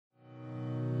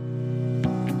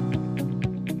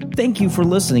Thank you for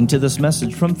listening to this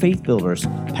message from Faith Builders.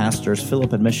 Pastors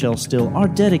Philip and Michelle Steele are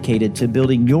dedicated to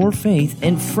building your faith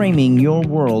and framing your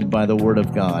world by the Word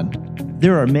of God.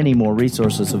 There are many more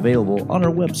resources available on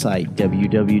our website,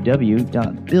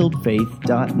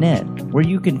 www.buildfaith.net, where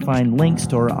you can find links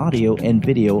to our audio and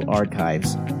video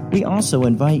archives. We also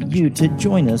invite you to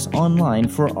join us online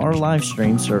for our live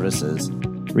stream services.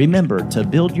 Remember to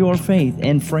build your faith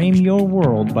and frame your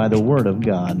world by the Word of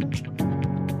God.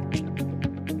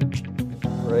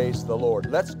 Praise the Lord.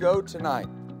 Let's go tonight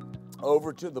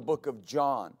over to the book of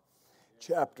John,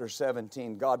 chapter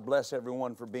 17. God bless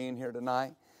everyone for being here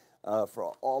tonight.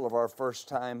 For all of our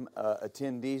first-time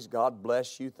attendees, God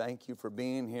bless you. Thank you for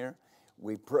being here.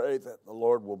 We pray that the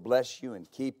Lord will bless you and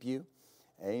keep you.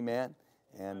 Amen.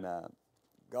 And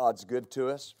God's good to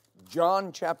us.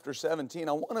 John chapter 17.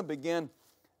 I want to begin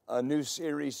a new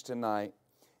series tonight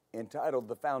entitled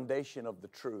The Foundation of the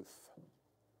Truth.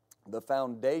 The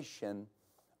Foundation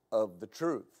of the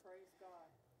Truth.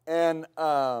 And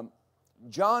John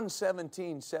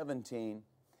 17:17,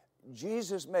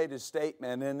 Jesus made a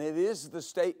statement, and it is the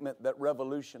statement that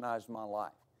revolutionized my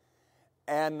life.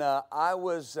 And I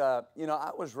was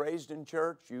raised in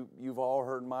church. You've all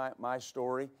heard my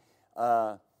story.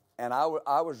 And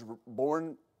I was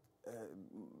born.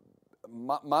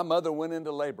 My mother went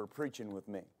into labor preaching with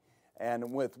me,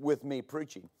 and with me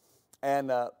preaching.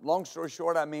 And long story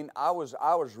short, I was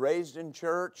raised in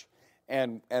church,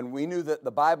 and we knew that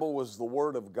the Bible was the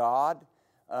Word of God.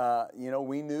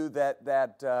 We knew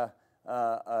that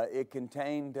it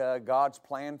contained God's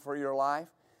plan for your life.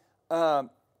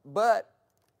 But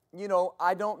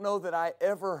I don't know that I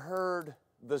ever heard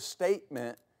the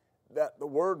statement that the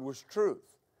Word was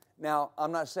truth. Now,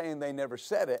 I'm not saying they never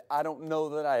said it. I don't know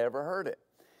that I ever heard it.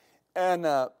 And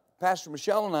Pastor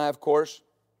Michelle and I, of course,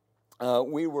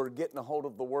 we were getting a hold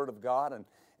of the Word of God, and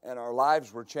our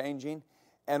lives were changing.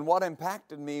 And what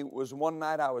impacted me was one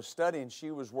night I was studying. She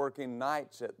was working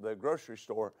nights at the grocery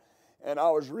store, and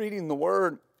I was reading the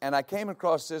Word, and I came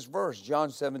across this verse, John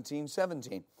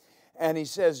 17:17. And he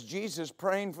says, Jesus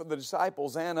praying for the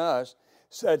disciples and us,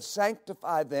 said,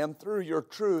 sanctify them through your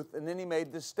truth. And then he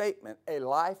made this statement, a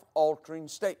life-altering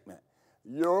statement.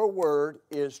 Your Word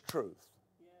is truth.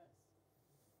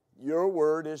 Your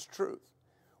Word is truth.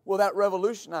 Well, that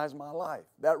revolutionized my life.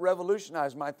 That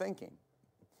revolutionized my thinking.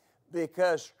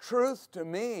 Because truth to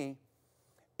me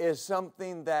is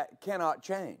something that cannot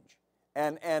change.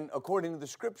 And according to the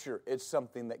Scripture, it's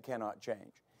something that cannot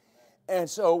change. And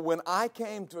so when I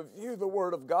came to view the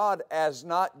Word of God as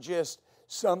not just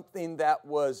something that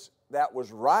was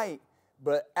right,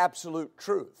 but absolute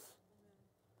truth.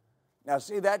 Now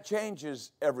see, that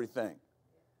changes everything.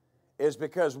 Is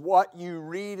because what you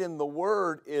read in the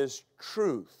Word is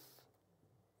truth.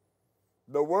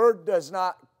 The Word does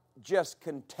not just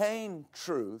contain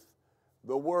truth.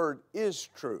 The Word is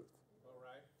truth.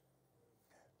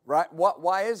 Right?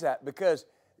 Why is that? Because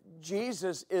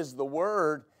Jesus is the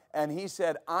Word, and He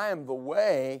said, I am the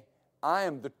way, I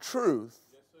am the truth,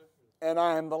 and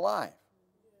I am the life.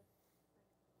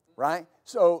 Right?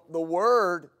 So the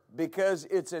Word, because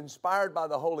it's inspired by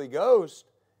the Holy Ghost,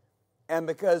 and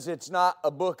because it's not a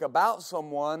book about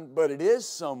someone, but it is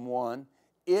someone,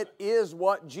 it is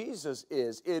what Jesus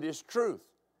is. It is truth.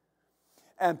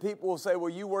 And people will say, well,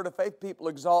 you Word of Faith people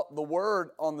exalt the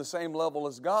Word on the same level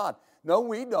as God. No,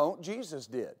 we don't. Jesus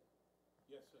did.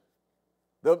 Yes,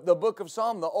 sir. The book of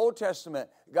Psalm, the Old Testament,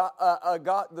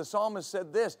 the psalmist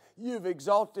said this, you've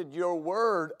exalted your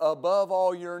Word above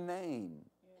all your name.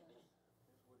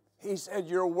 He said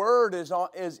your Word is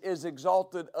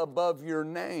exalted above your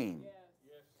name.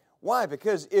 Why?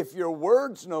 Because if your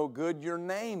word's no good, your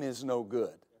name is no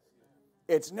good.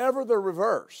 It's never the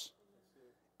reverse.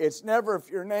 It's never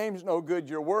if your name's no good,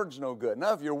 your word's no good.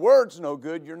 Now, if your word's no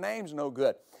good, your name's no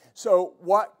good. So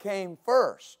what came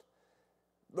first?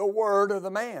 The word or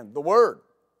the man? The Word.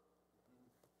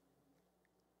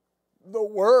 The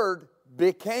Word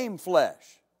became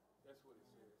flesh.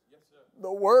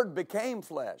 The Word became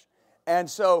flesh. And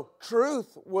so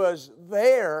truth was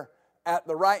there at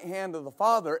the right hand of the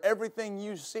Father. Everything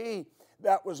you see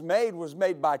that was made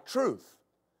by truth.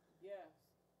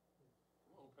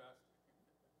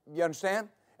 You understand?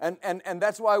 And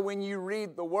that's why when you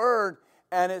read the Word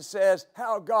and it says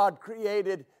how God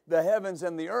created the heavens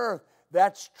and the earth,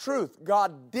 that's truth.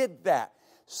 God did that.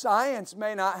 Science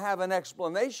may not have an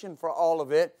explanation for all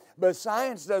of it, but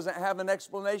science doesn't have an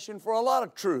explanation for a lot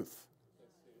of truth.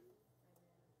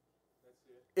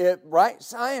 Right?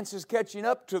 Science is catching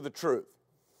up to the truth.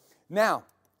 Now,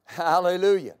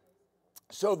 hallelujah.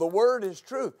 So the Word is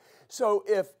truth. So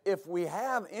if we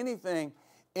have anything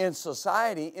in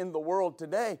society, in the world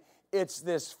today, it's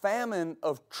this famine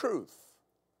of truth.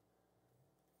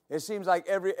 It seems like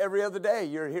every other day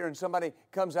you're hearing somebody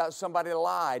comes out, somebody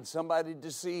lied, somebody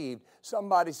deceived,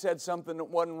 somebody said something that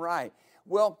wasn't right.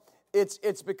 Well,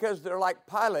 it's because they're like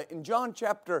Pilate. In John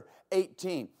chapter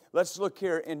 18, let's look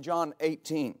here in John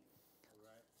 18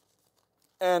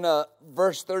 and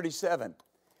verse 37.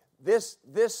 This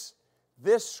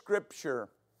scripture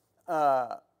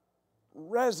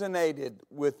resonated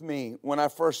with me when I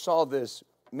first saw this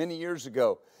many years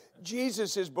ago.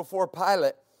 Jesus is before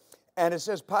Pilate, and it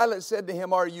says, Pilate said to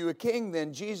him, "Are you a king?"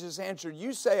 Then Jesus answered,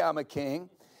 "You say I'm a king.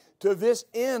 To this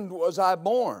end was I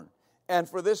born, and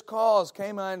for this cause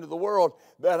came I into the world,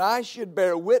 that I should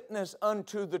bear witness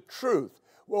unto the truth."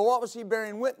 Well, what was he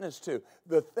bearing witness to?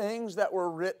 The things that were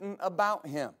written about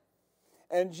him.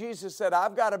 And Jesus said,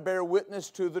 I've got to bear witness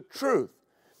to the truth.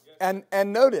 And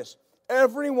notice,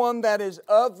 everyone that is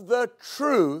of the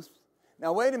truth.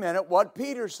 Now, wait a minute. What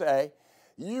Peter say?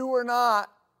 You were not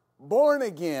born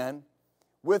again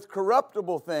with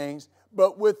corruptible things,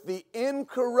 but with the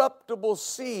incorruptible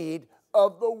seed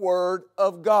of the Word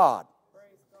of God.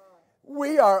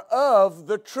 We are of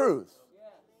the truth.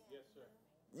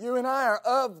 You and I are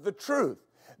of the truth.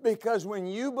 Because when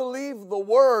you believe the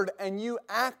Word and you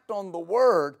act on the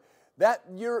Word,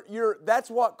 that's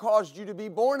what caused you to be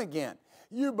born again.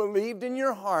 You believed in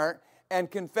your heart and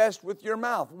confessed with your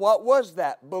mouth. What was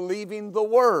that? Believing the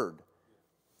Word.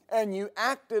 And you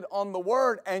acted on the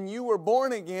Word, and you were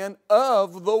born again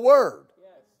of the Word.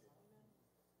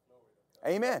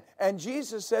 Amen. And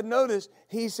Jesus said, notice,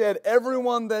 He said,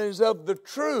 everyone that is of the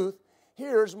truth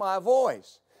hears my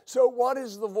voice. So what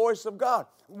is the voice of God?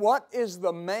 What is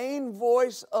the main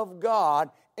voice of God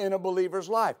in a believer's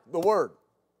life? The Word.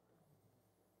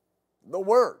 The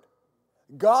Word.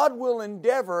 God will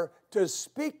endeavor to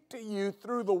speak to you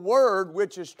through the Word,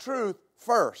 which is truth,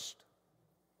 first.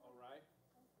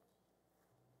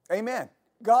 Amen.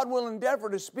 God will endeavor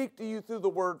to speak to you through the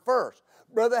Word first.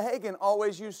 Brother Hagin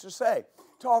always used to say,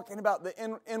 talking about the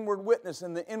inward witness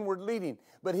and the inward leading,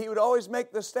 but he would always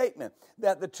make the statement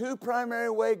that the two primary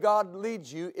way God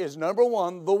leads you is, number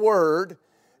one, the Word,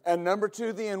 and number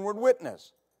two, the inward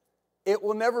witness. It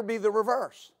will never be the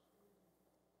reverse.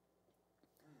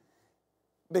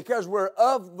 Because we're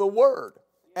of the Word.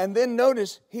 And then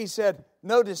notice, he said,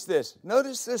 notice this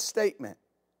statement.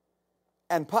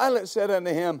 And Pilate said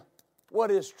unto him, what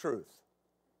is truth?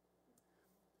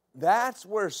 That's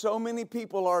where so many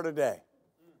people are today.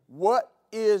 What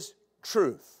is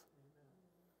truth?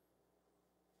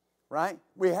 Right?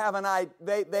 We have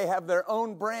they have their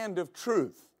own brand of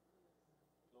truth.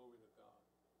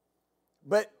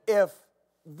 But if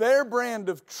their brand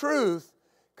of truth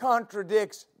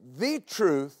contradicts the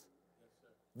truth,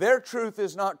 their truth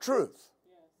is not truth.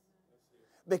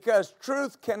 Because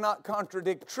truth cannot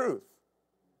contradict truth.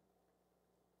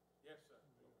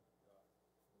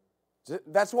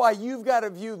 That's why you've got to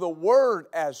view the Word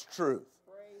as truth.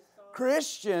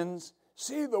 Christians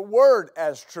see the Word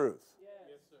as truth.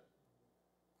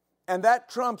 And that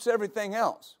trumps everything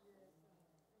else.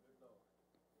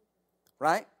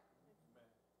 Right?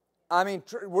 I mean,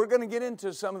 we're going to get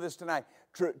into some of this tonight.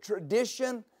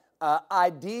 Tradition,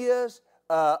 ideas,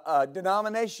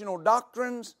 denominational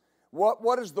doctrines.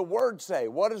 What does the Word say?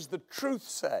 What does the truth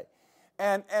say?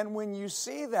 And when you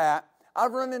see that,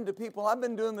 I've run into people, I've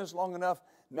been doing this long enough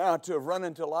now to have run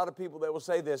into a lot of people that will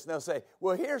say this, and they'll say,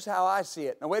 well, here's how I see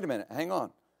it. Now, wait a minute, hang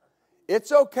on. It's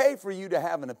okay for you to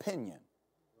have an opinion.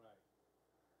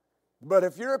 But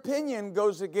if your opinion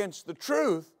goes against the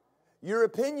truth, your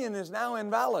opinion is now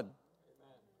invalid.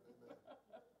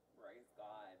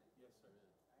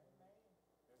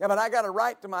 Yeah, but I got a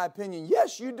right to my opinion.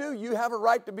 Yes, you do. You have a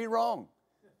right to be wrong.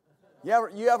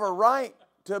 You have a right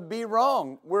to be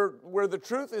wrong where the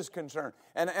truth is concerned.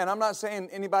 And I'm not saying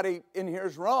anybody in here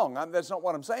is wrong. That's not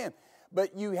what I'm saying.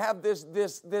 But you have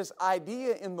this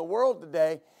idea in the world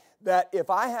today that if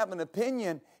I have an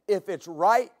opinion, if it's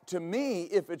right to me,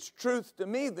 if it's truth to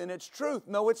me, then it's truth.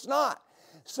 No, it's not.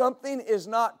 Something is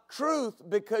not truth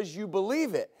because you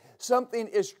believe it. Something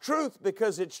is truth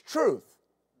because it's truth.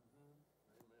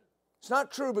 It's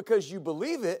not true because you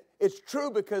believe it. It's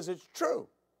true because it's true.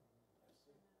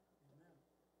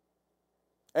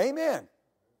 Amen.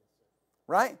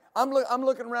 Right? I'm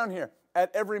looking around here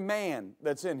at every man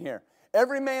that's in here.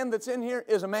 Every man that's in here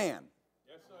is a man.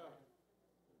 Yes, sir.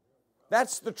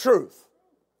 That's the truth.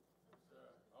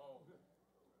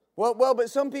 Well, but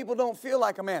some people don't feel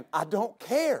like a man. I don't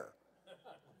care.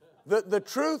 The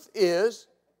truth is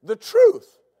the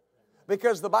truth.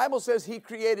 Because the Bible says He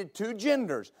created two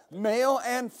genders, male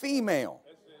and female.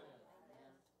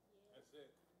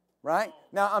 Right?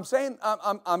 Now, I'm saying,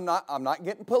 I'm not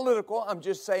getting political. I'm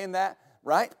just saying that,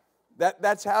 right?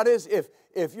 That's how it is.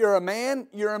 If you're a man,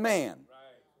 you're a man.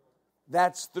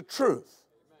 That's the truth.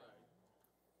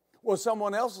 Well,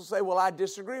 someone else will say, well, I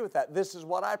disagree with that. This is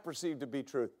what I perceive to be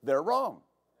truth. They're wrong.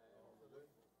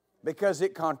 Because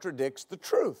it contradicts the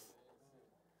truth.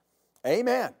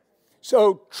 Amen.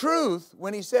 So truth,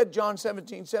 when he said John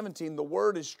 17:17, the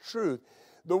word is truth.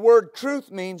 The word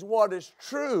truth means what is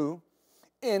true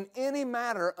in any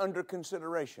matter under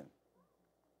consideration.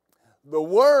 The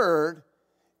word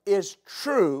is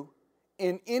true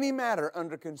in any matter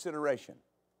under consideration.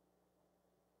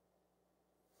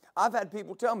 I've had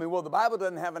people tell me, well, the Bible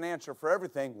doesn't have an answer for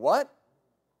everything. What?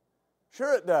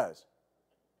 Sure it does.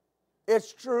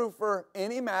 It's true for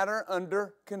any matter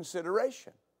under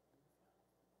consideration.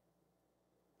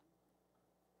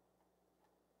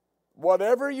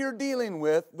 Whatever you're dealing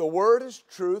with, the Word is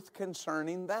truth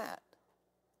concerning that.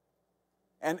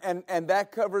 And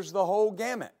that covers the whole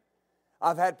gamut.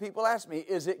 I've had people ask me,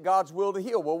 is it God's will to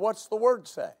heal? Well, what's the Word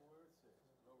say?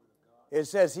 It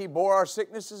says He bore our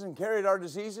sicknesses and carried our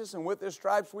diseases, and with His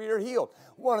stripes we are healed.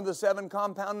 One of the 7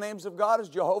 compound names of God is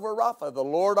Jehovah Rapha, the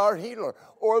Lord our healer,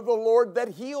 or the Lord that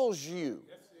heals you.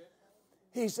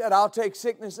 He said, I'll take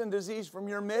sickness and disease from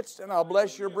your midst, and I'll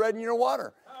bless your bread and your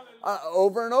water.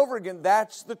 Over and over again,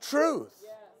 that's the truth.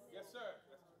 Yes, sir.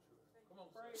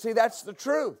 See, that's the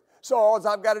truth. So all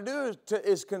I've got to do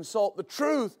is consult the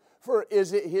truth for,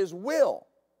 is it His will?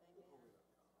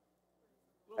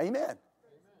 Amen.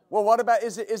 Well, what about,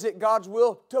 is it God's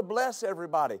will to bless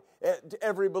everybody,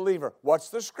 every believer? What's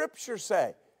the Scripture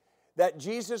say? That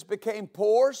Jesus became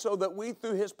poor so that we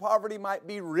through His poverty might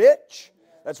be rich?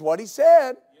 That's what He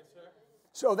said. Yes, sir.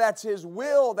 So that's His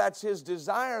will, that's His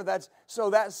desire, so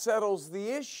that settles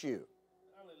the issue.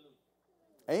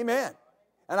 Hallelujah. Amen.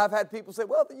 And I've had people say,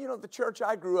 well, the church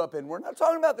I grew up in. We're not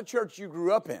talking about the church you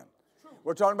grew up in.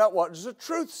 We're talking about what does the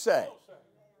truth say.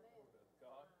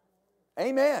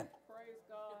 Amen.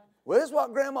 Well, this is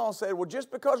what Grandma said. Well,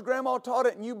 just because Grandma taught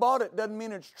it and you bought it doesn't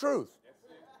mean it's truth.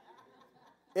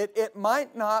 It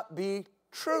might not be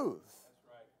truth.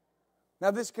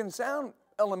 Now, this can sound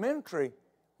elementary,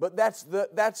 but that's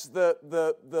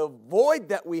the void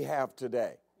that we have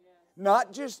today.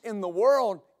 Not just in the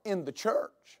world, in the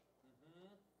church.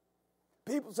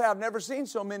 People say, I've never seen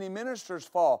so many ministers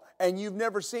fall, and you've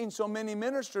never seen so many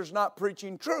ministers not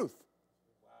preaching truth.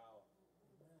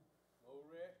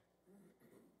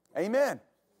 Amen.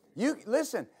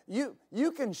 Listen,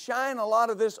 you can shine a lot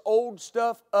of this old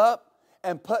stuff up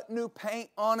and put new paint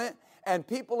on it, and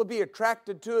people will be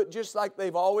attracted to it just like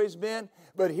they've always been.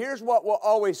 But here's what will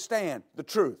always stand: the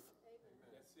truth.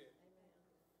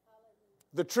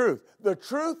 The truth. The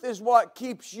truth is what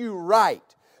keeps you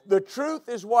right. The truth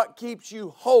is what keeps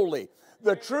you holy.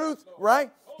 The truth, right?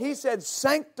 He said,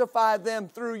 sanctify them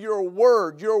through your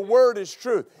word. Your word is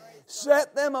truth.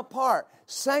 Set them apart.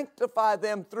 Sanctify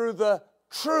them through the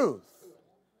truth.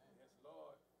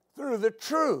 Through the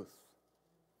truth.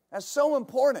 That's so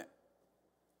important.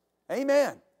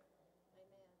 Amen.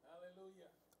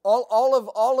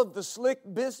 All of the slick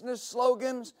business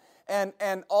slogans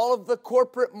and all of the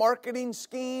corporate marketing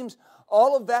schemes,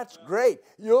 all of that's great.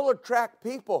 You'll attract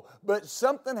people, but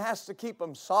something has to keep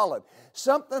them solid.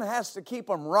 Something has to keep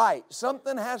them right.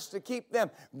 Something has to keep them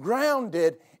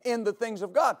grounded in the things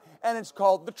of God, and it's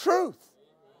called the truth.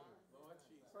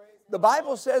 The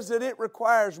Bible says that it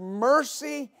requires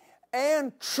mercy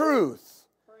and truth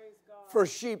for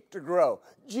sheep to grow.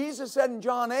 Jesus said in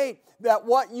John 8 that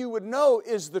what you would know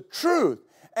is the truth,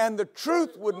 and the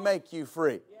truth would make you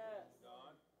free.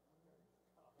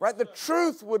 Right? The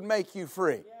truth would make you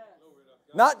free.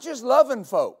 Not just loving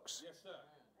folks.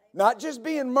 Not just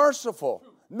being merciful.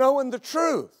 Knowing the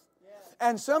truth.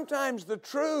 And sometimes the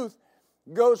truth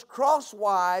goes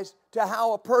crosswise to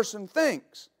how a person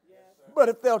thinks. But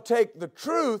if they'll take the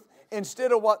truth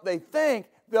instead of what they think,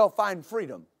 they'll find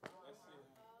freedom.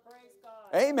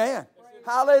 Amen.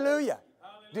 Hallelujah.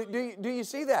 Do you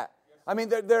see that? I mean,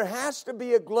 there has to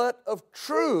be a glut of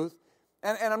truth.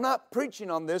 And I'm not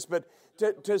preaching on this, but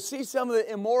to see some of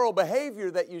the immoral behavior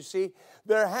that you see,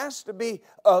 there has to be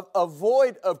a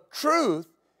void of truth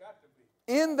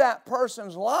in that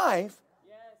person's life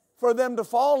for them to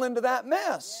fall into that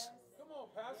mess. Come on,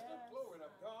 Pastor. Glory to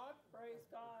God. Praise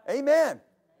God. Amen.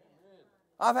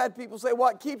 I've had people say,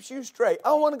 what keeps you straight? I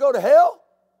don't want to go to hell.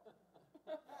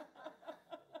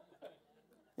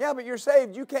 Yeah, but you're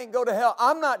saved. You can't go to hell.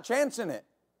 I'm not chancing it.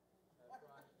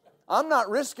 I'm not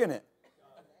risking it.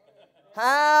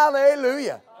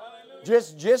 Hallelujah.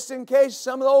 Just in case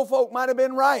some of the old folk might have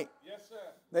been right. Yes, sir.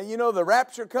 That the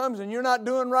rapture comes and you're not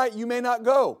doing right, you may not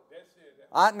go. That's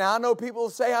Now I know people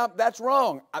say that's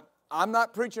wrong. I'm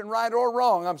not preaching right or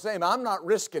wrong. I'm saying I'm not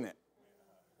risking it.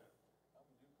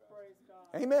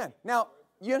 Amen. Now,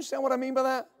 you understand what I mean by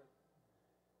that?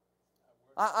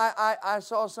 I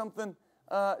saw something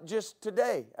just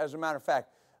today, as a matter of fact.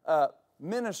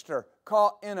 Minister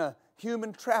caught in a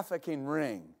human trafficking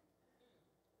ring,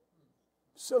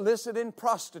 soliciting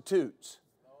prostitutes.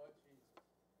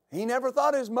 He never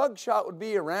thought his mugshot would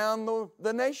be around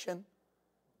the nation.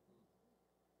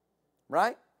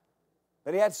 Right?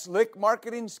 But he had slick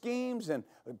marketing schemes and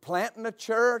planting a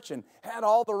church and had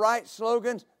all the right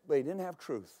slogans, but he didn't have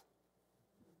truth.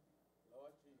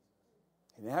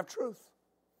 He didn't have truth.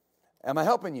 Am I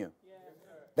helping you?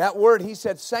 That word, he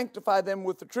said, sanctify them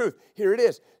with the truth. Here it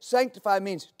is. Sanctify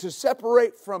means to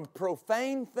separate from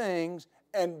profane things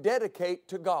and dedicate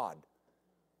to God.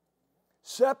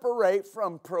 Separate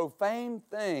from profane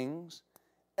things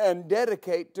and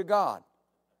dedicate to God.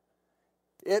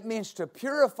 It means to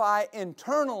purify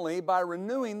internally by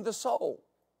renewing the soul.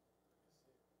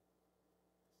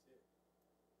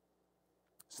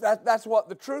 So that's what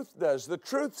the truth does. The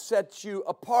truth sets you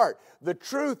apart. The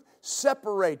truth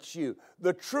separates you.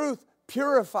 The truth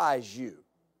purifies you.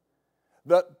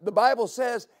 The Bible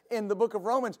says in the book of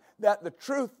Romans that the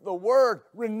truth, the Word,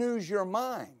 renews your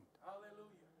mind.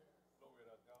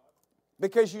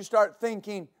 Because you start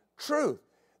thinking truth.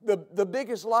 The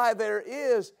biggest lie there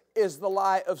is the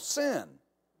lie of sin.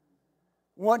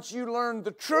 Once you learn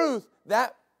the truth,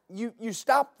 that you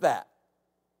stop that.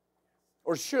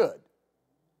 Or should.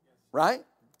 Right?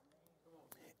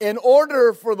 In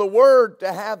order for the Word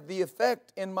to have the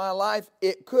effect in my life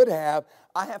it could have,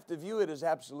 I have to view it as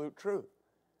absolute truth.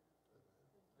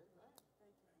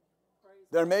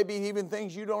 There may be even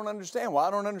things you don't understand. Well,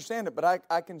 I don't understand it, but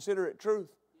I consider it truth.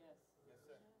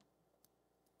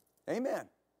 Amen.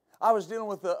 I was dealing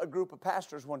with a group of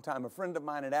pastors one time. A friend of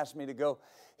mine had asked me to go.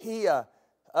 He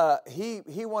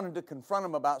wanted to confront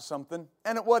them about something,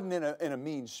 and it wasn't in a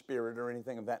mean spirit or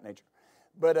anything of that nature.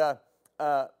 But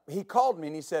he called me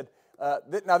and he said,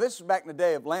 now this was back in the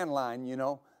day of landline, you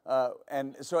know,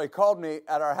 and so he called me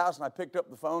at our house and I picked up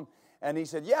the phone and he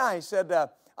said,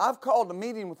 I've called a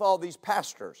meeting with all these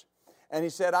pastors. And he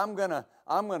said, I'm gonna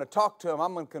talk to him.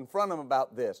 I'm going to confront him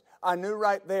about this. I knew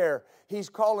right there, he's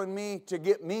calling me to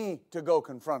get me to go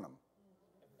confront him.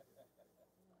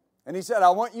 And he said,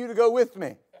 I want you to go with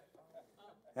me.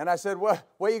 And I said, what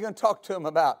are you going to talk to him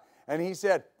about? And he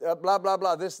said, blah, blah,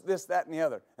 blah, this, that, and the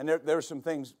other. And there are some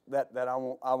things that I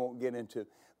won't get into.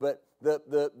 But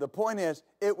the point is,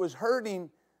 it was hurting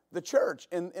the church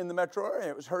in the metro area.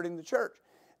 It was hurting the church.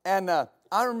 And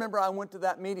I remember I went to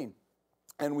that meeting.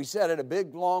 And we sat at a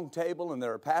big, long table, and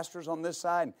there were pastors on this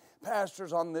side, and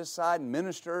pastors on this side, and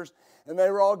ministers, and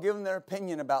they were all giving their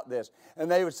opinion about this.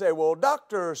 And they would say, well,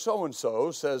 Dr.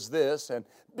 So-and-so says this, and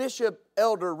Bishop,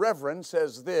 Elder, Reverend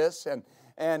says this,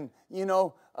 and you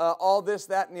know, all this,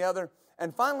 that, and the other.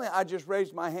 And finally, I just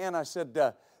raised my hand. I said,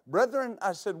 brethren,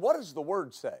 I said, what does the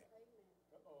Word say?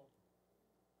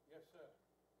 Yes, sir.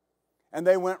 And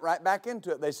they went right back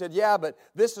into it. They said, yeah, but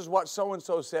this is what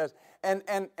so-and-so says. And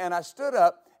I stood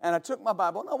up and I took my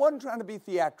Bible, and I wasn't trying to be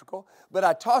theatrical, but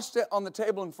I tossed it on the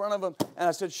table in front of them and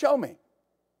I said, show me.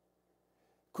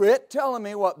 Quit telling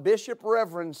me what Bishop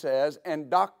Reverend says and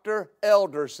Dr.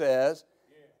 Elder says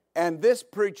and this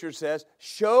preacher says.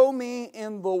 Show me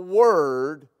in the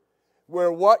Word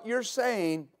where what you're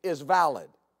saying is valid.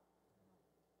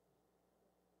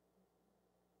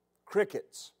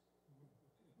 Crickets.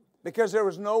 Because there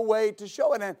was no way to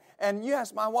show it. And you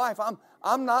ask my wife,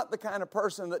 I'm not the kind of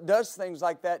person that does things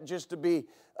like that just to be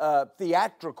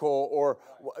theatrical, or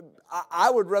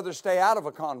I would rather stay out of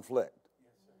a conflict.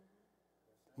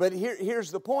 But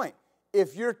here's the point.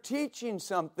 If you're teaching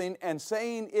something and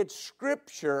saying it's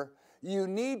Scripture, you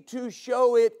need to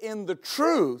show it in the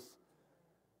truth,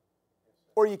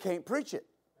 or you can't preach it.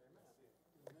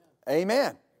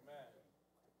 Amen.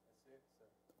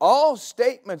 All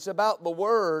statements about the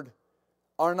Word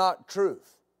are not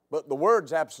truth, but the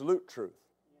Word's absolute truth.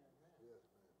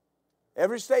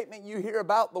 Every statement you hear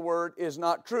about the Word is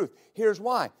not truth. Here's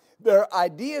why. There are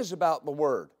ideas about the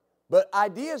Word, but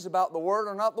ideas about the Word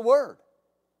are not the Word.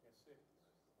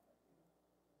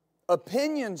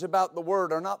 Opinions about the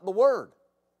Word are not the Word.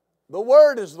 The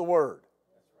Word is the Word.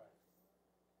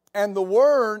 And the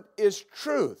Word is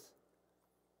truth.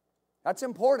 That's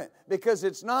important, because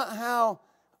it's not how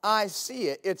I see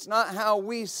it. It's not how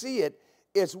we see it.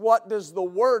 It's what does the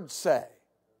Word say?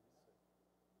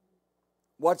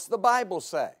 What's the Bible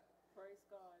say? Praise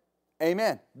God.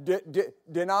 Amen.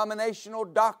 Denominational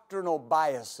doctrinal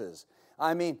biases.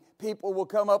 I mean, people will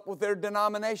come up with their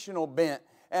denominational bent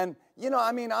And you know,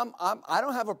 I mean, I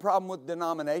don't have a problem with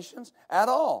denominations at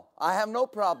all. I have no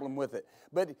problem with it.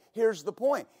 But here's the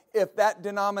point. If that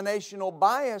denominational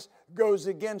bias goes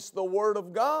against the Word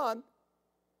of God,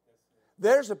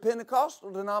 there's a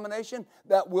Pentecostal denomination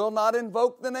that will not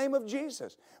invoke the name of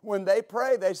Jesus. When they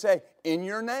pray, they say, in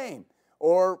your name,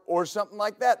 or something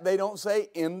like that. They don't say,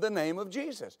 in the name of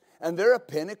Jesus. And they're a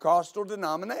Pentecostal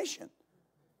denomination.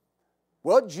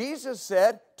 Well, Jesus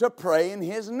said to pray in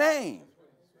His name.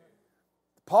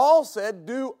 Paul said,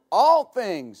 do all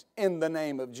things in the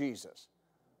name of Jesus.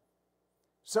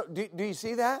 So, do you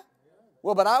see that?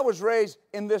 Well, but I was raised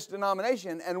in this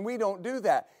denomination, and we don't do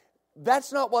that.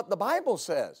 That's not what the Bible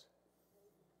says.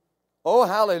 Oh,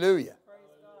 hallelujah.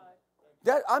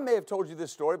 I may have told you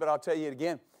this story, but I'll tell you it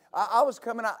again. I was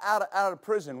coming out of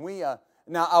prison.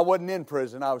 Now, I wasn't in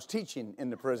prison. I was teaching in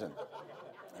the prison.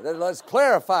 Let's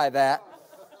clarify that.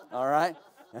 All right?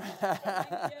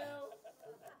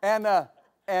 And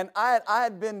I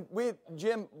had been,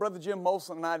 Brother Jim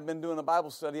Molson and I had been doing a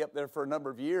Bible study up there for a number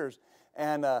of years,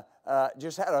 and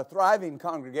just had a thriving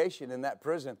congregation in that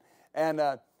prison. And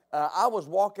I was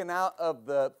walking out of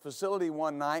the facility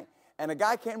one night, and a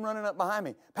guy came running up behind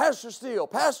me, Pastor Steele,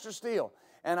 Pastor Steele.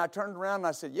 And I turned around and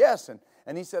I said, yes.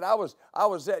 And he said, I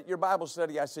was at your Bible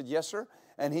study. I said, yes, sir.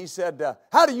 And he said,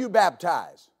 how do you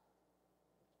baptize?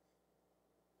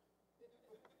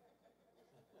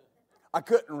 I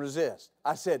couldn't resist.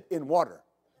 I said, in water.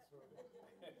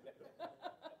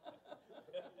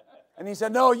 And he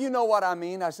said, no, you know what I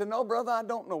mean. I said, no, brother, I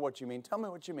don't know what you mean. Tell me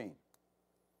what you mean.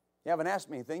 You haven't asked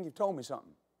me anything. You've told me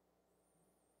something.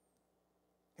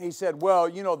 He said, well,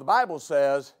 you know, the Bible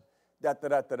says,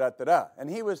 da-da-da-da-da-da. And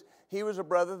he was a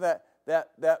brother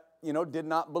that you know, did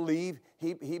not believe.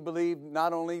 He believed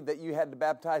not only that you had to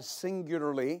baptize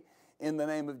singularly in the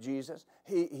name of Jesus.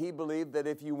 He believed that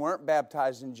if you weren't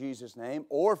baptized in Jesus' name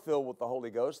or filled with the Holy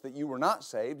Ghost, that you were not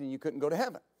saved and you couldn't go to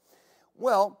heaven.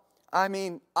 Well, I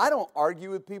mean, I don't argue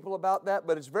with people about that,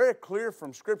 but it's very clear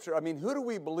from Scripture. I mean, who do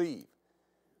we believe?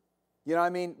 You know,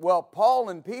 I mean, well, Paul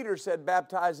and Peter said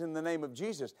baptize in the name of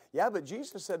Jesus. Yeah, but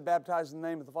Jesus said baptize in the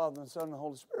name of the Father and the Son and the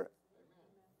Holy Spirit.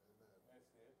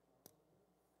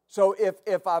 So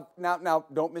if I now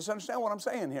don't misunderstand what I'm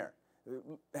saying here.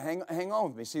 Hang on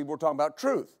with me. See, we're talking about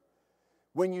truth.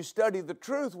 When you study the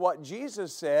truth, what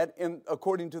Jesus said,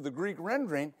 according to the Greek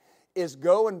rendering, is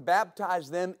go and baptize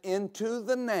them into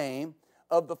the name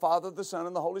of the Father, the Son,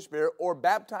 and the Holy Spirit, or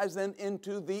baptize them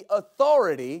into the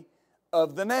authority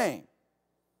of the name.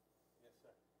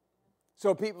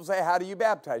 So people say, how do you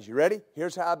baptize? You ready?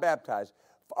 Here's how I baptize.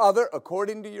 Father,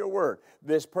 according to your word,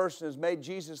 this person has made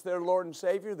Jesus their Lord and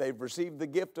Savior. They've received the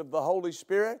gift of the Holy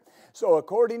Spirit. So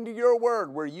according to your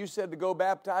word, where you said to go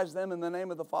baptize them in the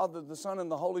name of the Father, the Son, and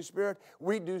the Holy Spirit,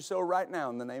 we do so right now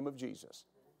in the name of Jesus.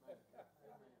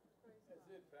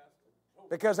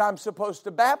 Because I'm supposed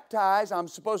to baptize, I'm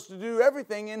supposed to do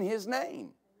everything in His name.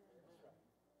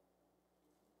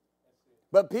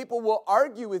 But people will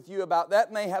argue with you about that,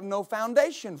 and they have no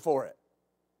foundation for it.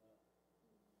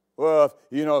 Well,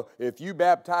 if you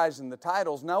baptize in the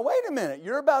titles, now wait a minute,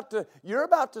 you're about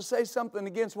to say something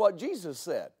against what Jesus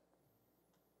said.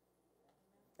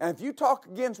 And if you talk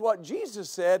against what Jesus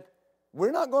said,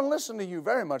 we're not going to listen to you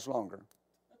very much longer.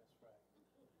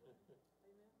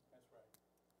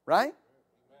 Right?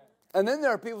 And then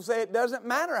there are people who say it doesn't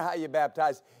matter how you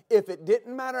baptize. If it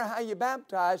didn't matter how you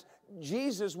baptized,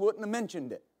 Jesus wouldn't have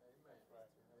mentioned it.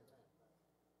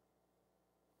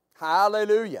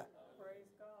 Hallelujah.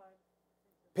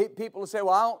 People say,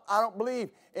 well, I don't believe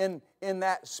in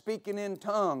that speaking in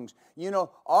tongues.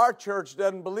 Our church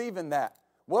doesn't believe in that.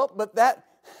 Well, but that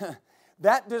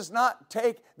does not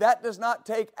take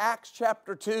Acts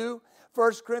chapter 2,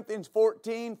 1 Corinthians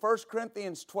 14, 1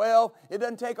 Corinthians 12. It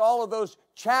doesn't take all of those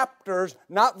chapters,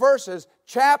 not verses,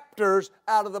 chapters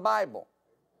out of the Bible,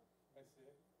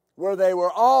 where they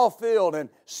were all filled and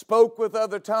spoke with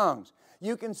other tongues.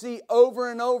 You can see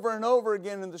over and over and over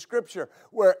again in the Scripture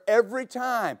where every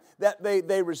time that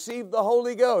they received the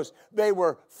Holy Ghost, they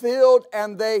were filled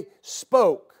and they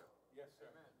spoke. Yes, sir.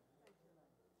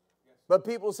 But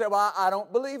people say, well, I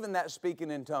don't believe in that speaking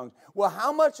in tongues. Well,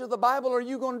 how much of the Bible are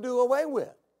you going to do away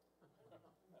with?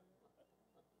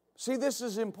 See, this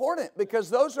is important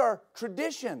because those are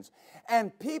traditions.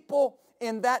 And people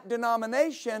in that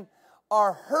denomination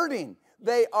are hurting.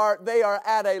 They are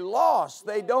at a loss.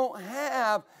 They don't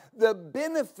have the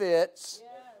benefits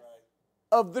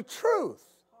of the truth.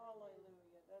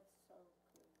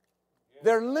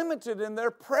 They're limited in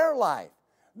their prayer life.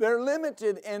 They're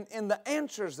limited in the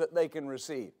answers that they can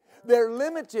receive. They're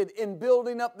limited in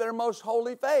building up their most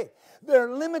holy faith.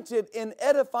 They're limited in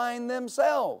edifying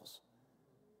themselves.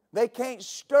 They can't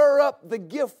stir up the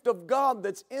gift of God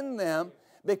that's in them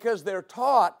because they're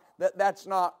taught that that's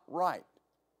not right.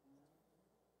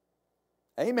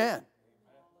 Amen.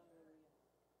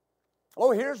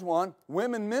 Oh, here's one.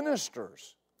 Women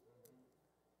ministers.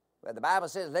 Well, the Bible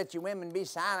says, let you women be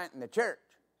silent in the church.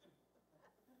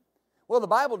 Well, the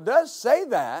Bible does say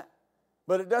that,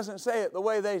 but it doesn't say it the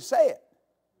way they say it.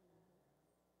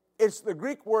 It's the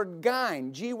Greek word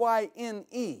gyne,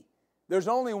 G-Y-N-E. There's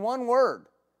only one word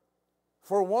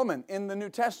for woman in the New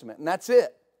Testament, and that's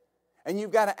it. And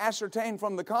you've got to ascertain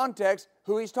from the context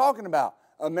who he's talking about,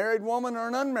 a married woman or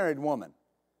an unmarried woman.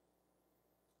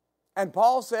 And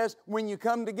Paul says, when you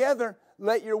come together,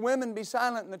 let your women be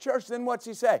silent in the church. Then what's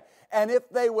he say? And if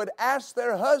they would ask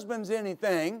their husbands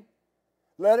anything,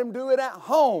 let them do it at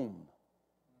home.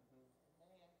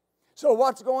 So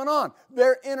what's going on?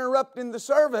 They're interrupting the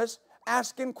service,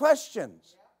 asking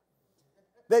questions.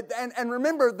 And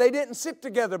remember, they didn't sit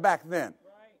together back then.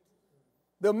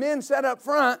 The men sat up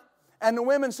front, and the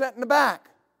women sat in the back.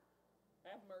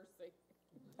 Have mercy.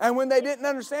 And when they didn't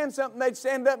understand something, they'd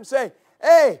stand up and say,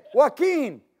 hey,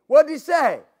 Joaquin, what did he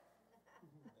say?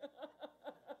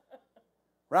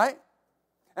 Right?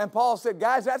 And Paul said,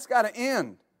 guys, that's got to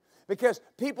end. Because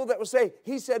people that would say,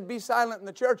 he said, be silent in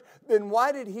the church, then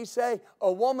why did he say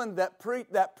a woman that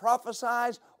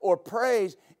prophesies or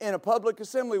prays in a public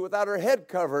assembly without her head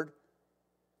covered,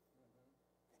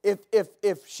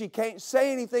 if she can't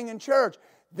say anything in church,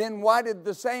 then why did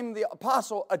the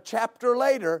apostle a chapter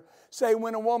later say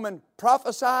when a woman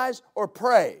prophesies or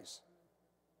prays?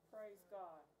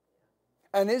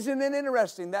 And isn't it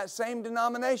interesting, that same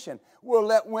denomination will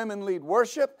let women lead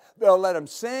worship, they'll let them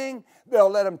sing, they'll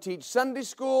let them teach Sunday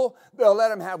school, they'll let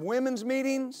them have women's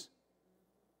meetings.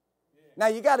 Now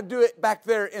you got to do it back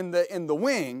there in the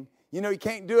wing. You know, you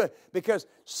can't do it because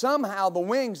somehow the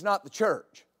wing's not the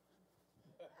church.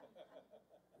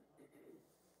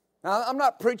 Now I'm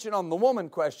not preaching on the woman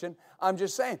question, I'm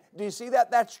just saying, do you see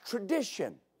that? That's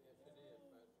tradition.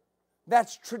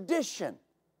 That's tradition.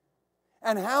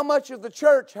 And how much of the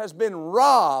church has been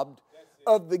robbed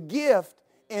of the gift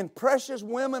in precious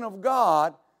women of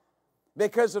God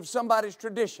because of somebody's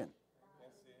tradition.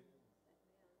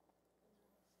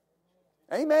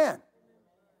 Amen.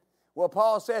 Well,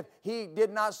 Paul said he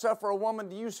did not suffer a woman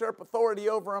to usurp authority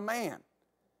over a man.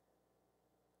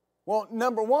 Well,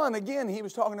 number one, again, he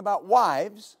was talking about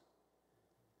wives.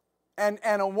 And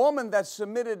a woman that's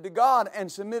submitted to God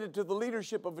and submitted to the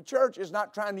leadership of a church is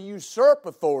not trying to usurp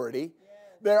authority.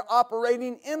 They're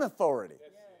operating in authority.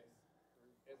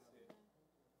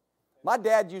 My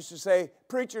dad used to say,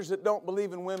 preachers that don't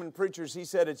believe in women preachers, he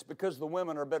said it's because the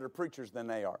women are better preachers than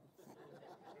they are.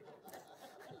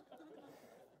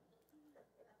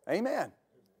 Amen.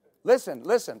 Listen.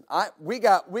 We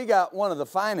got one of the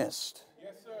finest.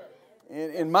 Yes,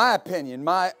 sir. In my opinion,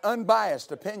 my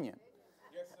unbiased opinion.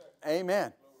 Yes, sir.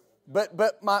 Amen. But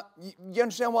you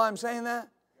understand why I'm saying that?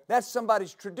 That's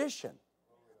somebody's tradition.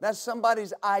 That's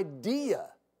somebody's idea.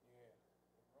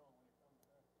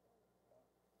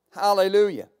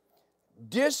 Hallelujah.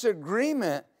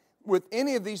 Disagreement with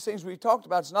any of these things we've talked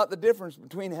about is not the difference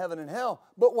between heaven and hell,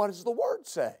 but what does the Word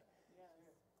say?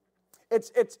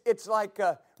 It's like,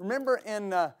 remember in,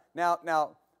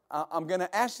 now I'm going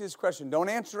to ask you this question. Don't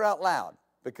answer out loud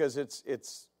because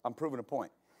I'm proving a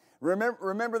point.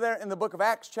 Remember there in the book of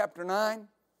Acts chapter 9?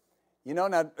 You know,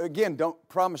 now again, don't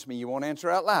promise me you won't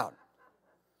answer out loud.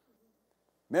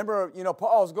 Remember,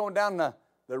 Paul was going down the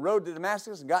road to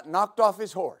Damascus and got knocked off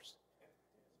his horse.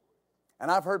 And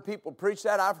I've heard people preach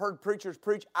that. I've heard preachers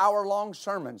preach hour-long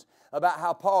sermons about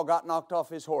how Paul got knocked off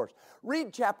his horse.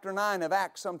 Read chapter 9 of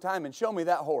Acts sometime and show me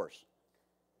that horse.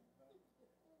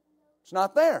 It's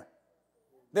not there.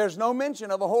 There's no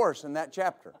mention of a horse in that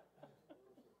chapter.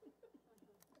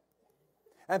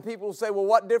 And people will say, well,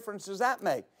 what difference does that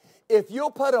make? If you'll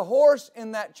put a horse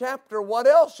in that chapter, what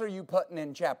else are you putting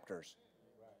in chapters?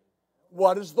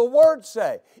 What does the Word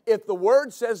say? If the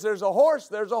Word says there's a horse,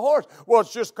 there's a horse. Well,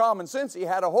 it's just common sense. He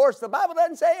had a horse. The Bible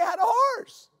doesn't say he had a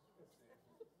horse.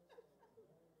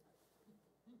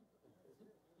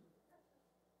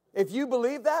 If you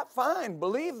believe that, fine,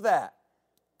 believe that.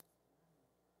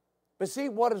 But see,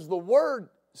 what does the Word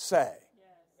say?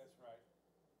 That's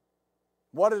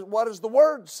What right. does the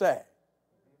Word say?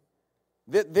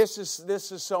 This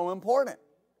is so important.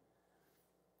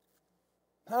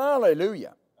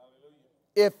 Hallelujah.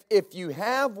 If you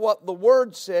have what the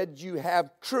Word said, you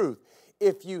have truth.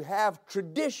 If you have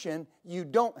tradition, you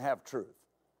don't have truth.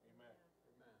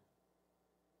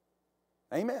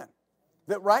 Amen. Amen.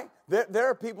 Right? There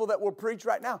are people that will preach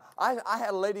right now. I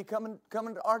had a lady coming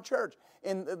to our church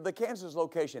in the Kansas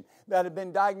location that had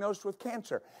been diagnosed with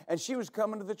cancer. And she was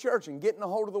coming to the church and getting a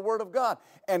hold of the Word of God.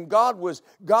 And God was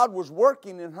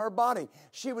working in her body.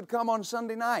 She would come on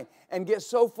Sunday night and get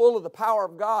so full of the power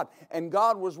of God. And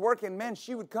God was working. Man,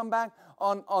 she would come back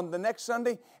on the next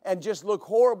Sunday and just look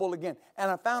horrible again.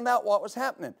 And I found out what was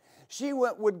happening. She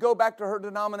would go back to her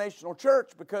denominational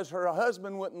church because her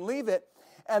husband wouldn't leave it.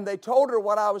 And they told her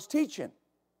what I was teaching.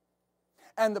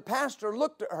 And the pastor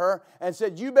looked at her and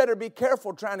said, you better be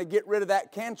careful trying to get rid of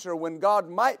that cancer when God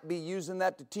might be using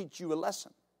that to teach you a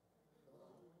lesson.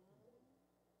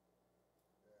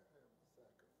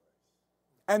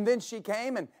 And then she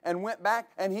came and went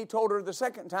back, and he told her the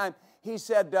second time, he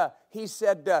said,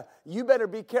 you better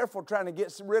be careful trying to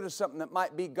get rid of something that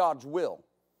might be God's will.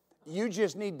 You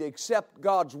just need to accept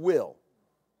God's will.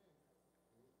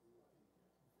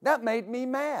 That made me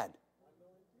mad.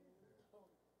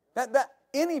 That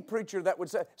any preacher that would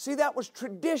say, see, that was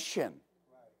tradition.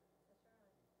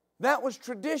 That was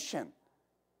tradition.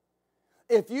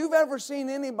 If you've ever seen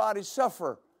anybody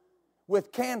suffer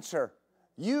with cancer,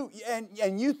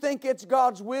 and you think it's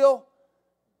God's will,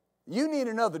 you need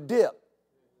another dip.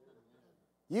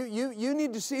 You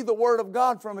need to see the Word of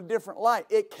God from a different light.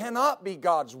 It cannot be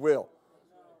God's will.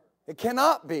 It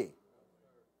cannot be.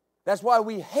 That's why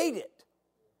we hate it.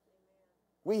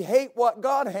 We hate what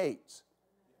God hates.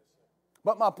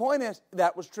 But my point is,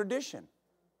 that was tradition.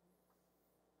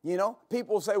 You know,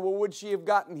 people say, well, would she have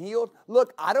gotten healed?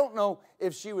 Look, I don't know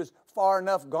if she was far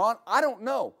enough gone. I don't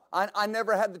know. I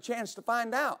never had the chance to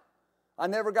find out. I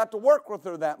never got to work with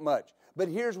her that much. But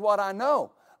here's what I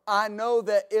know. I know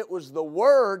that it was the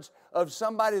words of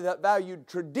somebody that valued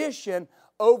tradition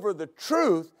over the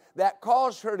truth that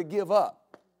caused her to give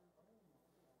up.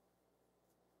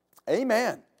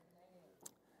 Amen.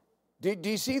 Do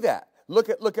you see that? Look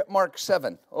at Mark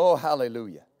 7. Oh,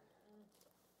 hallelujah.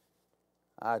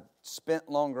 I spent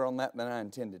longer on that than I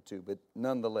intended to, but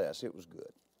nonetheless, it was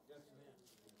good.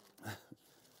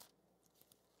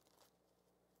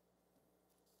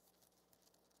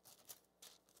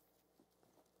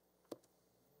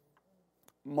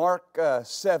 Mark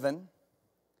 7.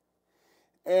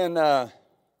 And, oh,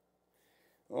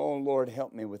 Lord,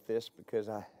 help me with this because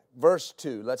verse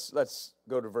 2. Let's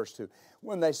go to verse 2.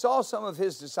 When they saw some of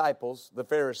his disciples, the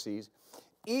Pharisees,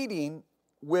 eat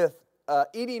bread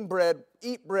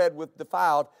with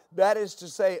defiled, that is to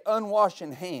say,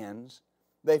 unwashen hands,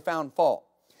 they found fault.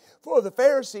 For the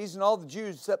Pharisees and all the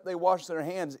Jews, except they wash their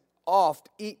hands oft,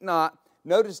 eat not.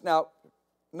 Notice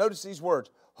these words,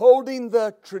 holding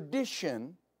the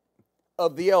tradition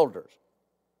of the elders.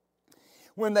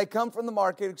 When they come from the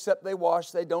market, except they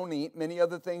wash, they don't eat. Many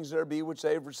other things there be which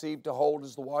they have received to hold,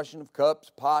 as the washing of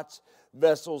cups, pots,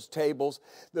 vessels, tables.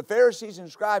 The Pharisees and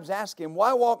scribes ask him,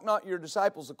 why walk not your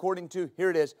disciples according to, here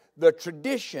it is, the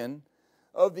tradition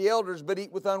of the elders, but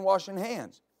eat with unwashen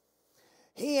hands?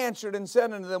 He answered and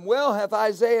said unto them, well has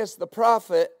Isaiah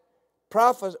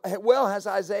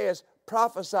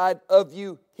prophesied of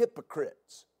you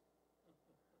hypocrites.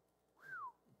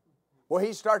 Well,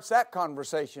 he starts that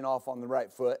conversation off on the right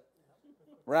foot,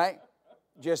 right?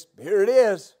 Just, here it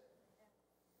is,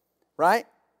 right?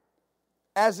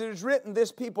 As it is written,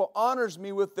 this people honors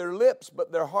me with their lips,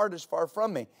 but their heart is far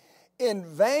from me. In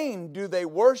vain do they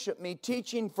worship me,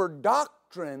 teaching for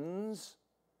doctrine,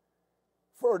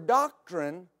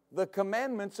 the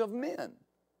commandments of men.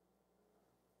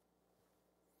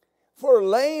 For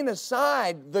laying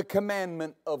aside the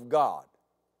commandment of God,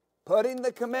 putting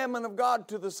the commandment of God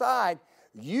to the side,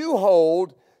 you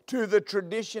hold to the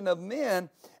tradition of men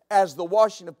as the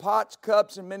washing of pots,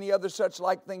 cups, and many other such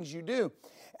like things you do.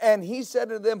 And he said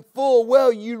to them, full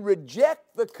well you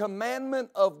reject the commandment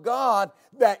of God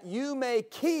that you may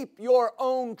keep your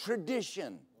own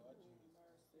tradition.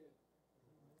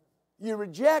 You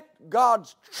reject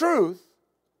God's truth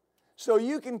so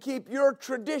you can keep your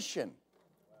tradition.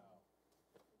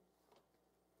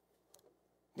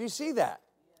 Do you see that?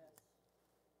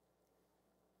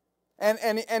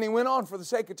 And he went on, for the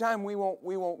sake of time, we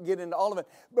won't get into all of it.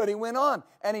 But he went on,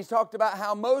 and he talked about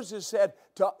how Moses said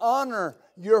to honor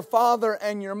your father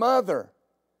and your mother.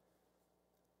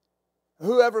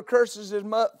 Whoever curses his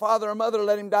father or mother,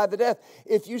 let him die the death.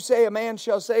 If you say a man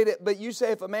shall say to, but you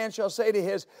say if a man shall say to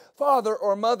his father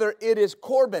or mother, it is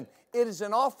Corban, it is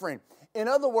an offering. In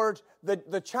other words,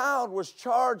 the child was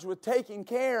charged with taking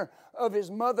care of his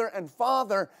mother and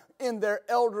father in their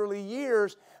elderly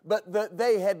years, but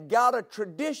they had got a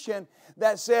tradition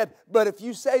that said, but if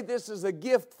you say this is a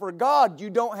gift for God,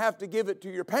 you don't have to give it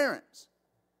to your parents.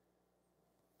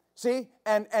 See,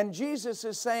 and Jesus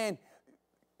is saying,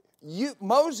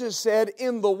 Moses said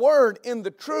in the word, in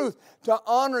the truth, to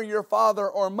honor your father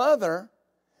or mother,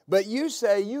 but you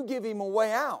say you give him a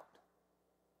way out.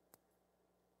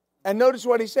 And notice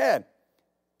what he said.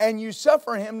 And you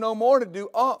suffer him no more to do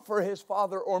aught for his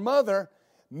father or mother,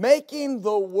 making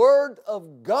the word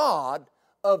of God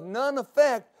of none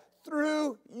effect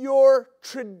through your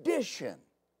tradition,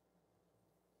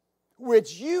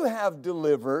 which you have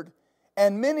delivered,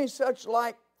 and many such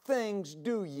like things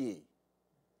do ye.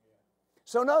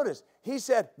 So notice, he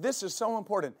said, this is so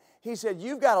important. He said,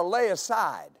 you've got to lay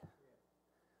aside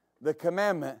the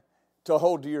commandment to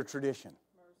hold to your tradition.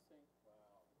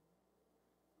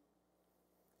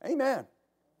 Amen.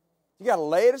 You got to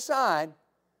lay it aside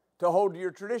to hold to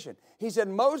your tradition. He said,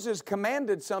 Moses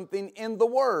commanded something in the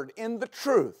word, in the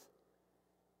truth.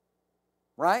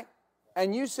 Right?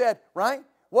 And you said, right?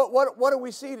 What do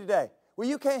we see today? Well,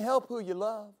 you can't help who you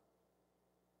love.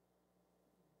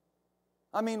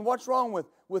 I mean, what's wrong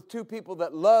with two people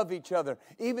that love each other,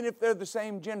 even if they're the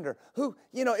same gender?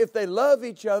 If they love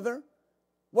each other,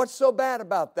 what's so bad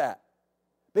about that?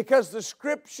 Because the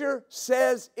Scripture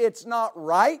says it's not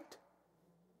right.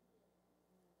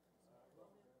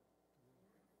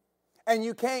 And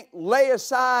you can't lay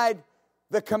aside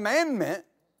the commandment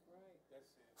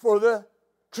for the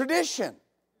tradition.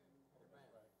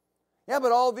 Yeah,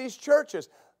 but all these churches,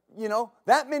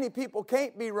 that many people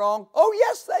can't be wrong. Oh,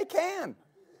 yes, they can.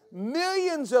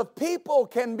 Millions of people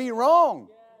can be wrong.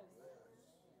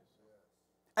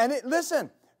 And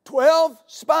listen, 12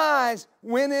 spies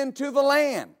went into the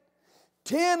land.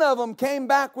 10 of them came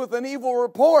back with an evil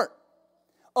report.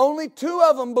 Only 2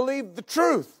 of them believed the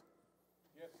truth.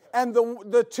 And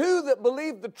the 2 that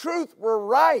believed the truth were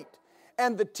right.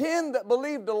 And the 10 that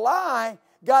believed a lie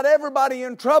got everybody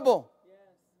in trouble.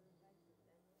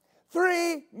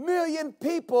 3 million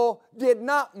people did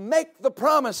not make the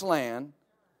promised land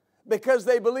because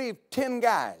they believed 10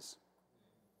 guys.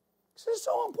 This is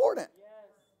so important.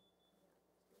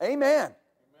 Amen.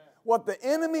 What the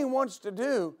enemy wants to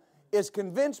do is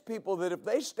convince people that if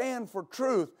they stand for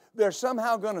truth, they're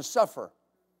somehow going to suffer.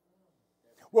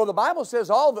 Well, the Bible says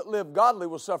all that live godly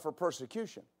will suffer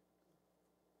persecution.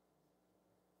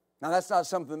 Now, that's not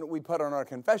something that we put on our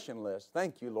confession list.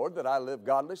 Thank you, Lord, that I live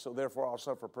godly, so therefore I'll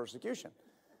suffer persecution.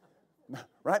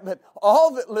 Right? But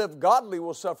all that live godly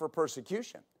will suffer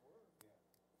persecution.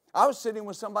 I was sitting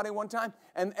with somebody one time,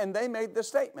 and they made this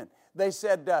statement. They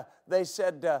said,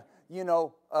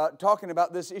 talking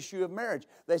about this issue of marriage,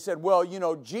 they said, well,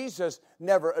 Jesus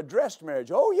never addressed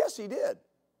marriage. Oh, yes, He did.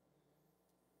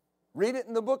 Read it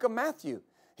in the book of Matthew.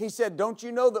 He said, don't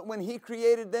you know that when He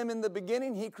created them in the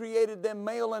beginning, He created them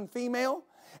male and female?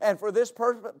 And for this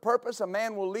purpose, a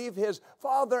man will leave his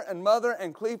father and mother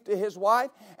and cleave to his wife.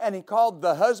 And He called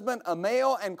the husband a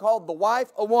male and called the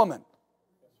wife a woman.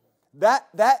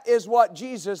 That is what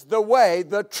Jesus, the way,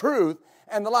 the truth,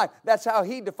 and the life. That's how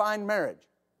He defined marriage.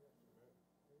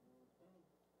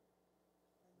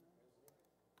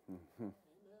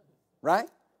 Right?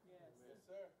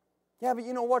 Yeah, but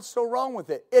you know what's so wrong with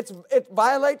it? It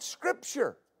violates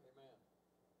Scripture.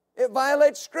 It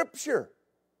violates Scripture.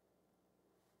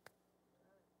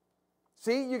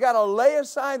 See, you got to lay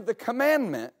aside the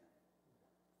commandment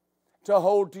to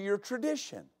hold to your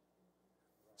tradition.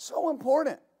 So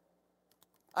important.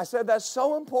 I said that's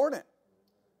so important.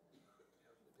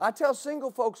 I tell single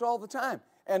folks all the time,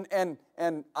 and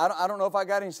I don't know if I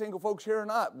got any single folks here or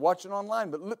not watching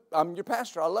online, but look, I'm your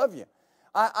pastor. I love you.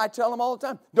 I tell them all the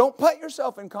time, don't put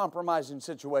yourself in compromising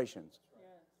situations.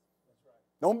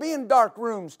 Don't be in dark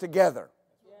rooms together.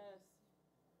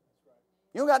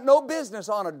 You got no business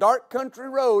on a dark country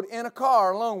road in a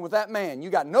car alone with that man. You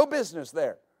got no business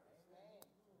there.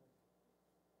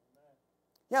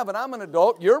 Yeah, but I'm an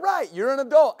adult. You're right. You're an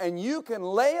adult. And you can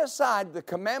lay aside the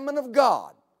commandment of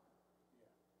God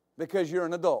because you're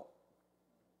an adult.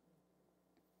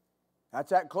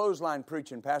 That's that clothesline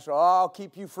preaching, Pastor. Oh, I'll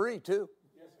keep you free too.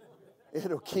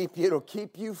 It'll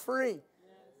keep you free.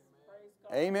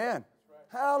 Amen.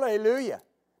 Hallelujah.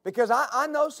 Because I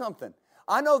know something.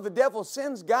 I know the devil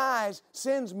sends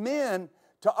men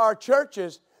to our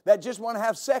churches that just want to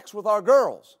have sex with our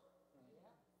girls.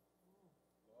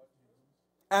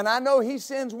 And I know he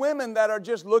sends women that are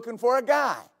just looking for a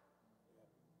guy.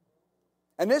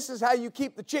 And this is how you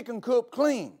keep the chicken coop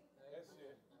clean.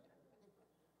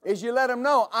 Is you let them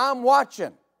know, I'm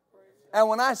watching. And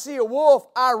when I see a wolf,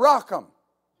 I rock them.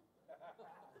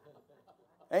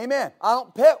 Amen. I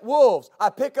don't pet wolves. I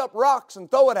pick up rocks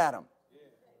and throw it at them.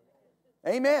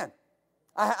 Amen.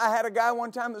 I had a guy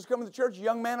one time that was coming to church, a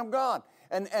young man of God.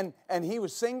 And he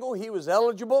was single. He was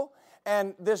eligible.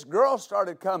 And this girl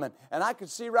started coming, and I could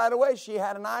see right away she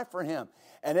had an eye for him.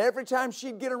 And every time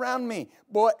she'd get around me,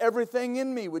 boy, everything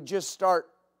in me would just start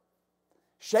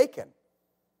shaking.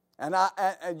 And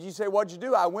you say, what'd you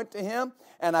do? I went to him,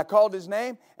 and I called his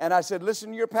name, and I said, listen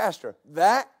to your pastor.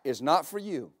 That is not for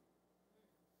you.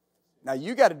 Now,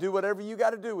 you got to do whatever you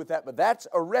got to do with that, but that's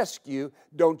a rescue.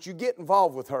 Don't you get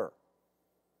involved with her.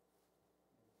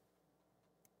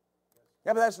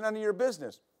 Yeah, but that's none of your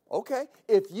business. Okay,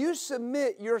 if you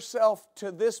submit yourself to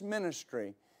this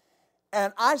ministry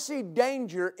and I see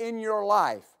danger in your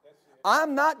life,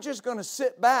 I'm not just going to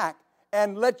sit back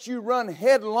and let you run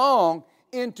headlong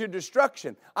into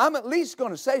destruction. I'm at least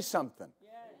going to say something.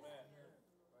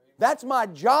 That's my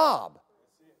job.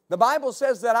 The Bible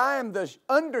says that I am the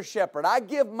under shepherd. I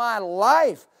give my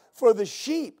life for the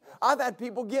sheep. I've had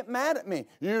people get mad at me.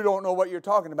 You don't know what you're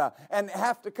talking about. And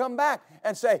have to come back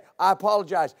and say, I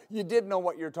apologize. You did know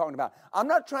what you're talking about. I'm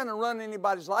not trying to run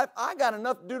anybody's life. I got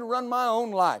enough to do to run my own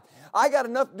life. I got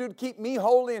enough to do to keep me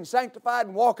holy and sanctified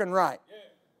and walking right.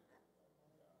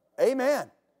 Yeah. Amen.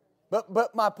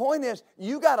 But my point is,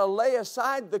 you got to lay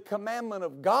aside the commandment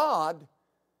of God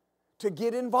to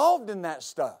get involved in that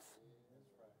stuff.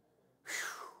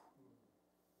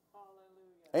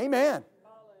 Whew. Amen.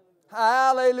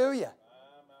 Hallelujah.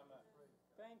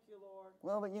 Thank you, Lord.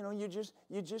 Well, but you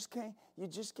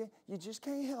just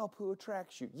can't help who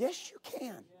attracts you. Yes, you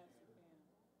can.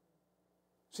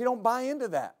 See, don't buy into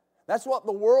that. That's what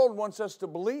the world wants us to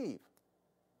believe.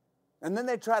 And then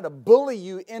they try to bully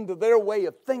you into their way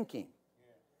of thinking.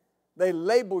 They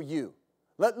label you.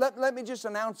 Let me just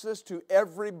announce this to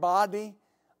everybody.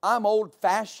 I'm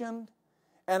old-fashioned,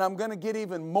 and I'm going to get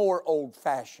even more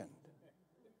old-fashioned.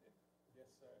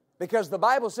 Because the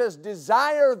Bible says,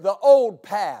 desire the old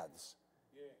paths.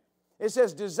 It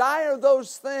says, desire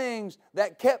those things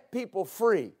that kept people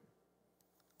free.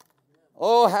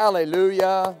 Oh,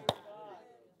 hallelujah.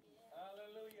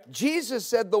 Jesus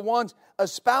said the ones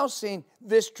espousing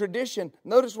this tradition,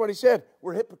 notice what he said,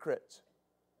 were hypocrites.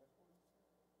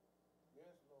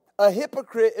 A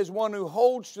hypocrite is one who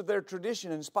holds to their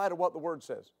tradition in spite of what the Word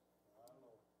says.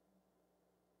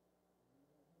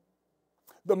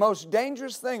 The most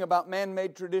dangerous thing about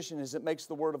man-made tradition is it makes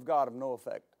the Word of God of no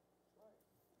effect.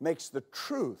 Makes the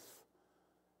truth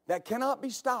that cannot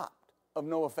be stopped of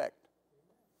no effect.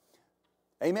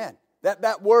 Amen.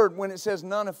 That word, when it says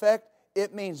none effect,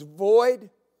 it means void,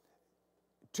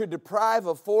 to deprive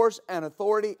of force and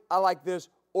authority. I like this,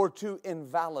 or to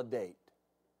invalidate.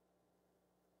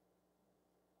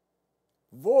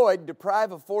 Void,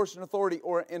 deprive of force and authority,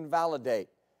 or invalidate.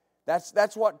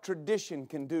 That's what tradition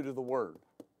can do to the Word.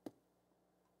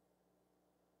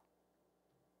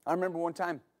 I remember one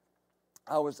time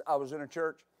I was in a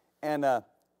church, and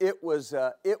it was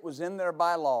in their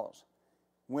bylaws.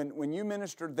 When you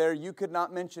ministered there, you could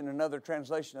not mention another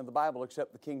translation of the Bible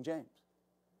except the King James.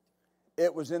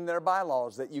 It was in their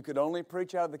bylaws that you could only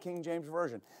preach out of the King James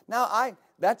Version. Now,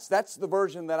 that's the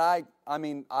version that I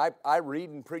read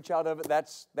and preach out of it.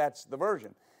 That's the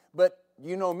version. But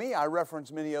you know me, I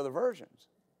reference many other versions.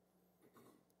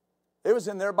 It was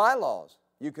in their bylaws.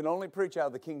 You can only preach out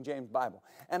of the King James Bible.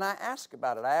 And I asked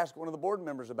about it. I asked one of the board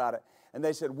members about it. And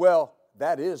they said, well,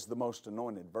 that is the most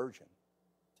anointed version.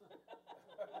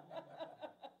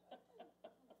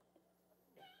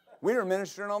 We were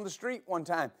ministering on the street one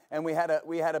time, and we had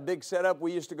a big setup.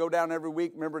 We used to go down every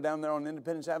week, remember down there on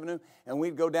Independence Avenue, and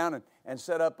we'd go down and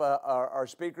set up our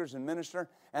speakers and minister.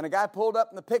 And a guy pulled up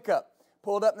in the pickup,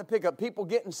 people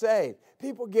getting saved,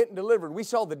 people getting delivered. We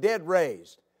saw the dead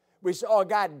raised. We saw a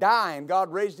guy die, and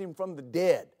God raised him from the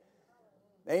dead.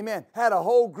 Amen. Had a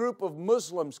whole group of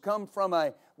Muslims come from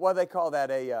a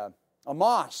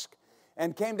mosque,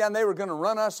 and came down. They were going to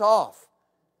run us off.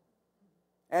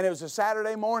 And it was a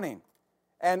Saturday morning.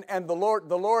 And the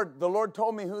Lord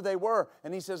told me who they were.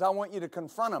 And He says, I want you to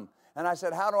confront them. And I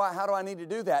said, how do I need to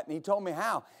do that? And He told me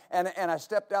how. And I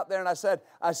stepped out there and I said,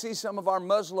 I see some of our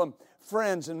Muslim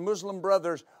friends and Muslim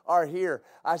brothers are here.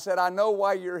 I said, I know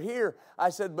why you're here. I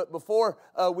said, but before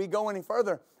we go any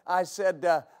further, I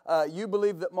said, you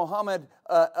believe that Muhammad,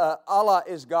 Allah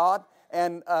is God.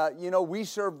 And, we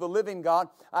serve the living God.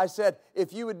 I said,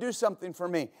 if you would do something for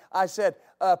me. I said,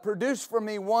 produce for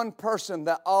me one person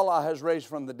that Allah has raised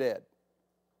from the dead.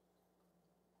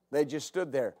 They just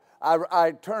stood there.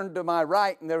 I turned to my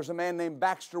right, and there was a man named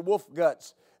Baxter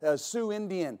Wolfguts, a Sioux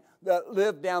Indian that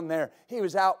lived down there. He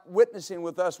was out witnessing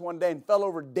with us one day and fell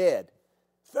over dead.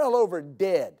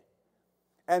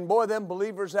 And boy, them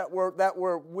believers that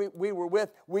we were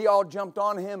with, we all jumped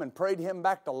on him and prayed him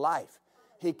back to life.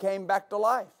 He came back to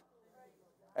life.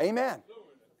 Amen.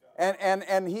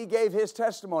 And he gave his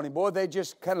testimony. Boy, they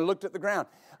just kind of looked at the ground.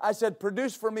 I said,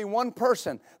 produce for me one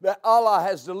person that Allah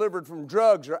has delivered from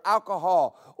drugs or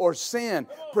alcohol or sin.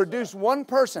 Produce one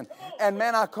person. And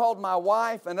man, I called my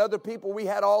wife and other people. We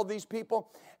had all these people.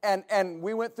 And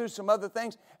we went through some other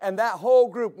things. And that whole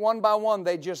group, one by one,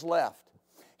 they just left.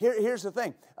 Here's the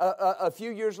thing. A few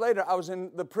years later, I was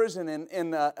in the prison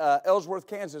in Ellsworth,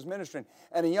 Kansas, ministering,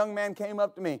 and a young man came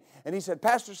up to me, and he said,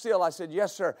 Pastor Steele. I said,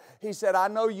 yes, sir. He said, I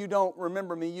know you don't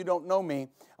remember me. You don't know me.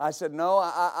 I said, no,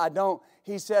 I don't.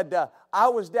 He said, I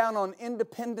was down on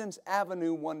Independence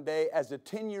Avenue one day as a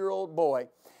 10-year-old boy,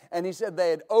 and he said they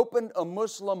had opened a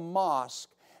Muslim mosque,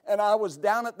 and I was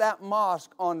down at that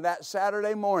mosque on that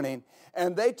Saturday morning,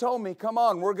 and they told me, come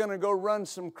on, we're going to go run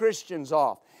some Christians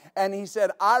off. And he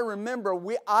said, I remember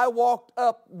I walked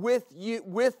up with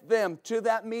them to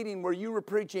that meeting where you were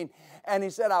preaching. And he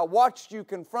said, I watched you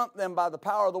confront them by the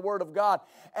power of the Word of God.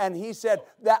 And he said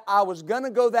that I was going to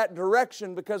go that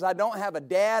direction because I don't have a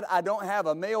dad. I don't have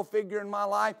a male figure in my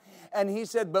life. And he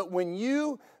said, but when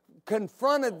you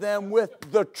confronted them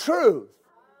with the truth,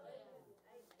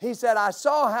 he said, I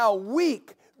saw how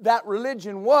weak that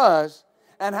religion was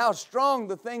and how strong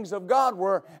the things of God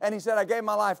were. And he said, I gave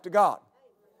my life to God.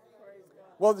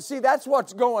 Well, see, that's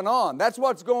what's going on. That's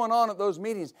what's going on at those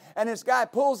meetings. And this guy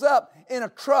pulls up in a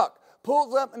truck.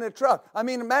 I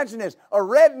mean, imagine this. A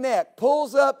redneck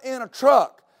pulls up in a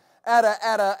truck at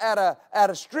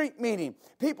a street meeting.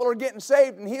 People are getting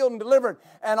saved and healed and delivered.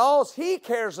 And all he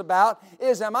cares about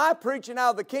is, am I preaching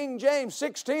out of the King James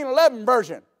 1611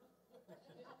 version?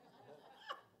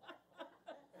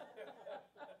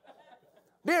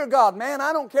 Dear God, man,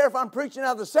 I don't care if I'm preaching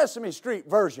out of the Sesame Street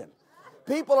version.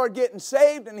 People are getting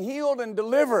saved and healed and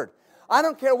delivered. I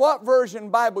don't care what version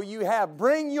Bible you have.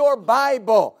 Bring your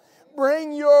Bible.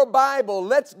 Bring your Bible.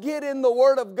 Let's get in the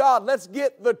Word of God. Let's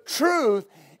get the truth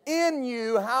in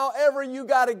you, however you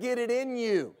got to get it in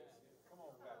you.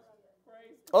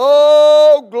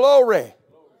 Oh, glory.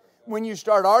 When you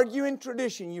start arguing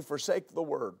tradition, you forsake the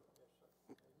Word.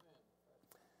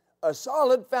 A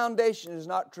solid foundation is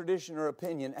not tradition or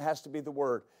opinion. It has to be the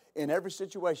Word. In every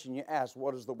situation you ask,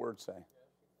 what does the Word say?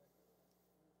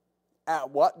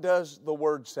 What does the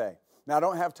Word say? Now, I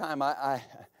don't have time. I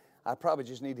probably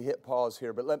just need to hit pause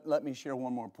here, but let me share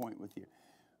one more point with you.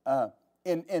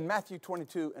 In Matthew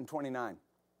 22 and 29,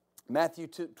 Matthew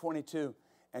 22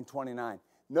 and 29,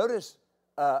 notice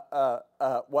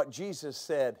what Jesus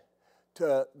said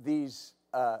to these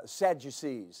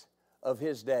Sadducees of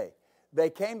his day. They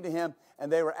came to him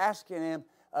and they were asking him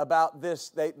about this.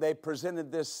 They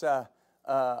presented this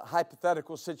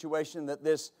hypothetical situation that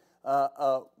this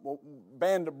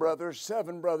band of brothers,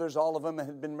 7 brothers, all of them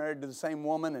had been married to the same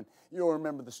woman, and you'll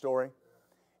remember the story.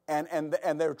 And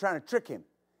they were trying to trick him.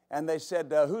 And they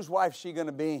said, whose wife's she going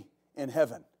to be in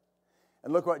heaven?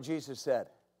 And look what Jesus said.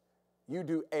 You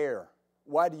do err.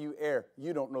 Why do you err?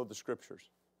 You don't know the Scriptures.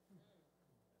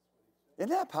 Isn't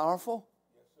that powerful?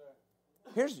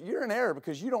 Yes, sir. You're in error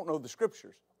because you don't know the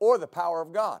Scriptures or the power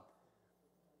of God.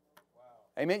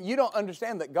 Amen. You don't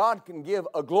understand that God can give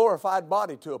a glorified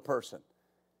body to a person.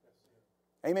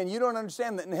 Amen. You don't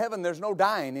understand that in heaven there's no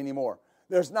dying anymore.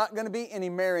 There's not going to be any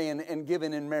marrying and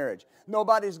giving in marriage.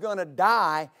 Nobody's going to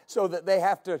die so that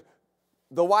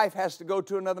the wife has to go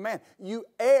to another man. You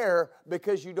err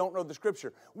because you don't know the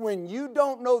Scripture. When you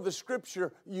don't know the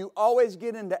Scripture, you always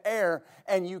get into error,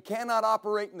 and you cannot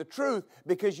operate in the truth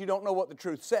because you don't know what the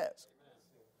truth says.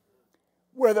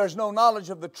 Where there's no knowledge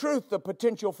of the truth, the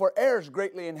potential for error is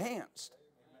greatly enhanced.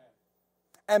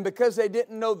 And because they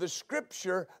didn't know the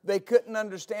Scripture, they couldn't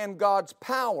understand God's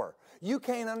power. You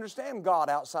can't understand God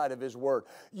outside of His Word.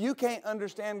 You can't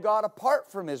understand God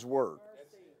apart from His Word.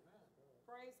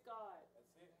 Praise God.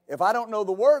 If I don't know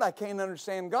the Word, I can't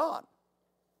understand God.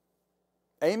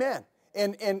 Amen.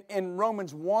 In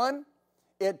Romans 1,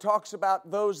 it talks about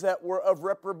those that were of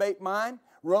reprobate mind.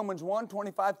 Romans 1,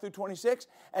 25 through 26.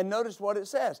 And notice what it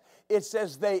says. It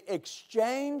says they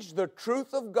exchanged the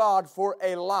truth of God for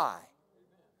a lie.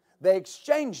 They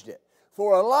exchanged it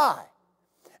for a lie.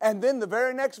 And then the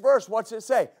very next verse, what's it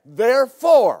say?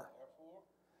 Therefore,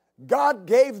 God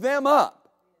gave them up.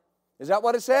 Is that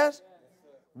what it says?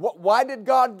 Why did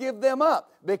God give them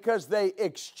up? Because they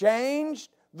exchanged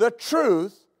the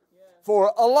truth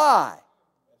for a lie.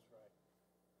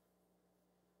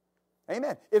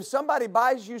 Amen. If somebody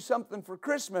buys you something for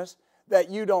Christmas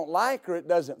that you don't like or it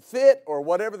doesn't fit or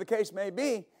whatever the case may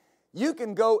be, you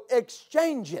can go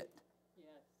exchange it.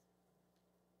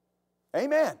 Yes.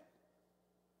 Amen.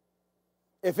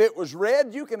 If it was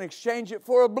red, you can exchange it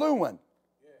for a blue one.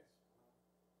 Yes.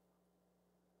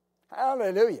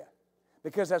 Hallelujah.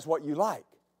 Because that's what you like.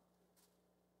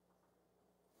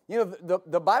 You know,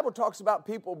 the Bible talks about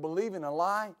people believing a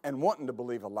lie and wanting to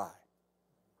believe a lie.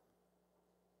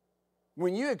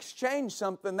 When you exchange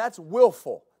something, that's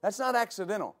willful. That's not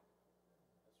accidental.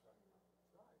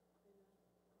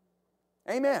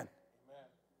 Amen.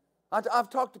 I've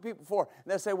talked to people before,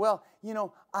 and they say, well, you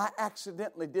know, I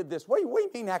accidentally did this. What do you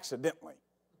mean accidentally?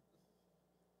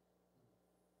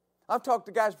 I've talked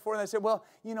to guys before, and they say, well,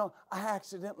 you know, I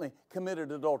accidentally committed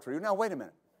adultery. Now, wait a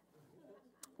minute.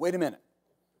 Wait a minute.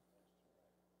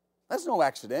 That's no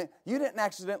accident. You didn't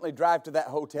accidentally drive to that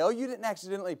hotel. You didn't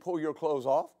accidentally pull your clothes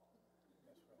off.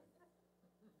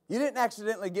 You didn't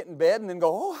accidentally get in bed and then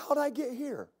go, oh, how'd I get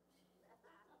here?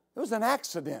 It was an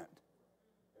accident.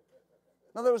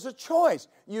 No, there was a choice.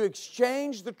 You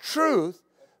exchanged the truth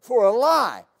for a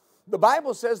lie. The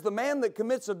Bible says the man that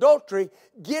commits adultery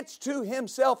gets to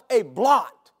himself a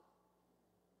blot.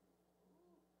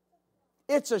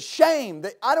 It's a shame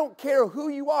that I don't care who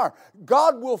you are.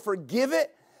 God will forgive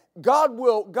it. God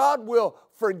will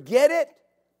forget it.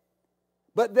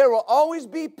 But there will always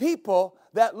be people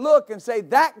that look and say,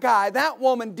 that guy, that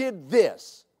woman did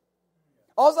this.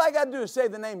 All I got to do is say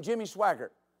the name Jimmy Swaggart.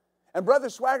 And Brother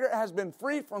Swaggart has been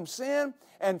free from sin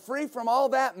and free from all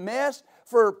that mess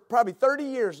for probably 30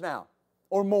 years now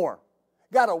or more.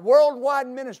 Got a worldwide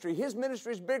ministry. His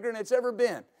ministry is bigger than it's ever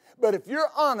been. But if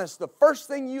you're honest, the first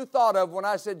thing you thought of when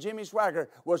I said Jimmy Swaggart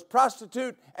was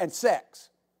prostitute and sex.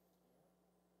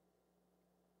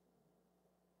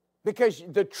 Because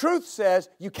the truth says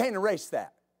you can't erase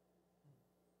that.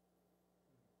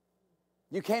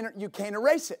 You can't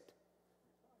erase it.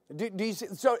 Do you see?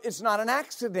 So it's not an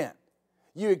accident.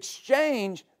 You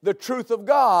exchange the truth of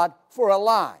God for a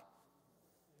lie.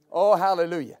 Oh,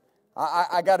 hallelujah.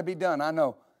 I got to be done, I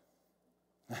know.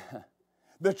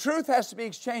 The truth has to be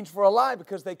exchanged for a lie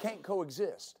because they can't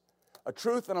coexist. A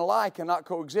truth and a lie cannot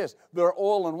coexist. They're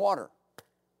oil and water.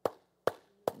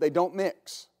 They don't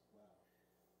mix.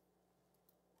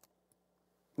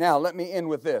 Now, let me end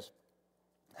with this.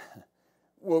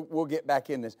 We'll get back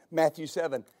in this. Matthew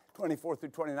 7, 24 through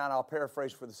 29, I'll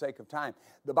paraphrase for the sake of time.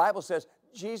 The Bible says,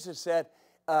 Jesus said,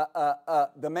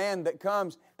 the man that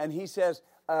comes, and he says,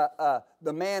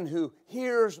 the man who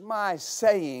hears my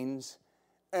sayings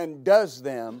and does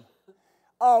them,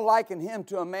 I'll liken him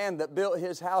to a man that built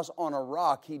his house on a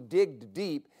rock. He digged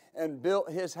deep and built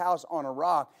his house on a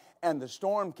rock, and the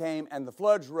storm came, and the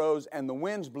floods rose, and the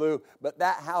winds blew, but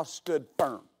that house stood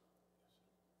firm.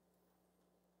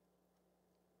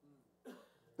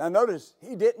 Now notice,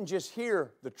 he didn't just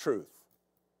hear the truth.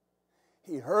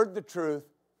 He heard the truth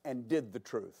and did the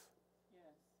truth.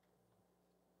 Yes.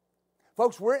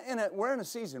 Folks, we're in a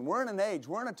season, we're in an age,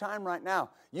 we're in a time right now.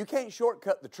 You can't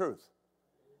shortcut the truth.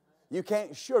 You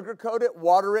can't sugarcoat it,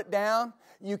 water it down.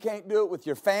 You can't do it with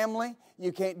your family.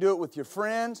 You can't do it with your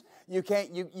friends. You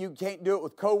can't do it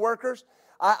with coworkers.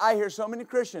 I hear so many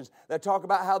Christians that talk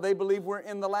about how they believe we're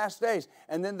in the last days,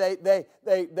 and then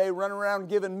they run around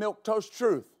giving milquetoast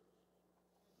truth.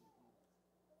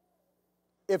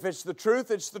 If it's the truth,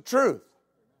 it's the truth.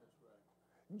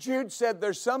 Jude said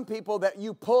there's some people that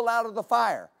you pull out of the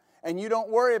fire, and you don't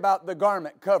worry about the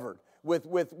garment covered with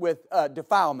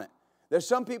defilement. There's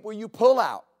some people you pull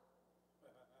out.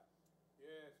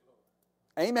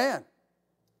 Amen.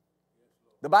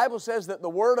 The Bible says that the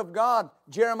Word of God,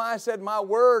 Jeremiah said, my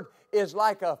Word is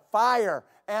like a fire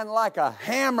and like a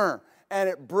hammer, and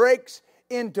it breaks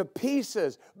into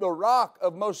pieces the rock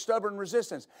of most stubborn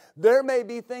resistance. There may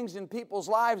be things in people's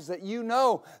lives that you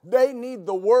know they need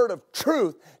the Word of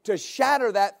truth to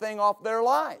shatter that thing off their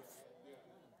life.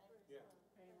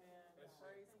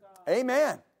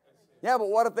 Amen. Yeah, but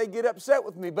what if they get upset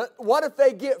with me? But what if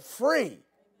they get free?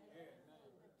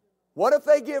 What if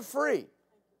they get free?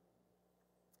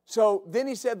 So then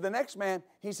he said, the next man,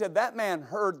 he said, that man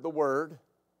heard the word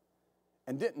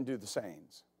and didn't do the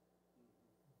sayings.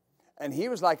 And he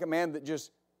was like a man that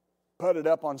just put it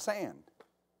up on sand.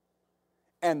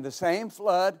 And the same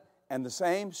flood and the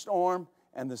same storm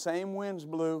and the same winds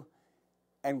blew,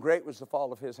 and great was the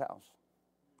fall of his house.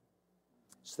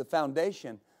 It's the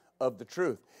foundation of the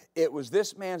truth. It was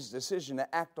this man's decision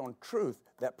to act on truth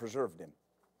that preserved him.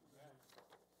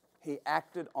 He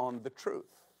acted on the truth.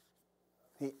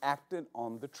 He acted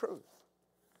on the truth.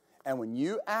 And when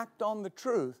you act on the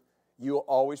truth, you'll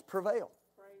always prevail.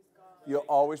 You'll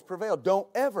always prevail. Don't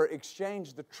ever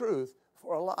exchange the truth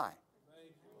for a lie.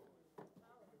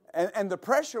 And the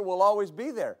pressure will always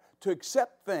be there to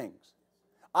accept things.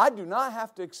 I do not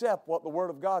have to accept what the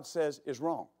Word of God says is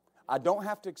wrong. I don't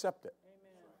have to accept it.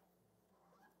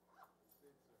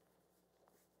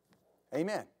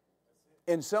 Amen.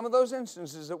 In some of those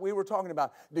instances that we were talking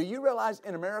about, do you realize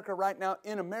in America right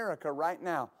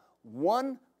now,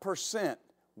 1%,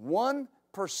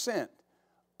 1%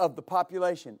 of the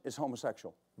population is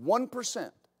homosexual.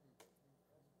 1%.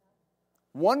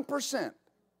 1%.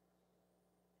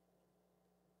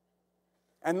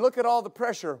 And look at all the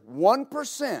pressure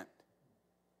 1%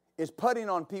 is putting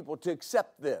on people to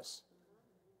accept this.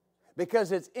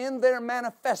 Because it's in their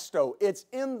manifesto. It's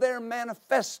in their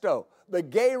manifesto. The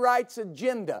gay rights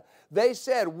agenda. They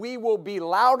said, we will be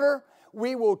louder.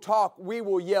 We will talk. We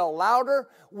will yell louder.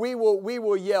 We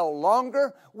will yell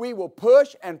longer. We will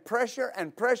push and pressure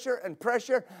and pressure and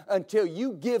pressure until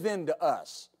you give in to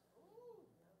us.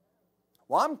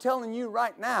 Well, I'm telling you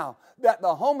right now that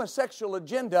the homosexual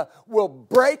agenda will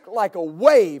break like a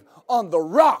wave on the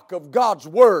rock of God's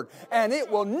Word, and it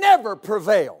will never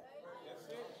prevail.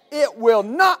 It will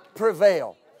not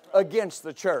prevail against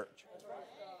the church.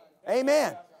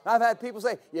 Amen. I've had people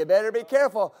say, you better be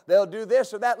careful. They'll do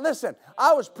this or that. Listen,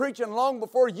 I was preaching long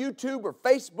before YouTube or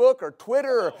Facebook or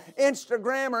Twitter or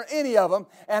Instagram or any of them,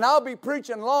 and I'll be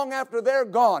preaching long after they're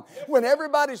gone. When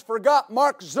everybody's forgot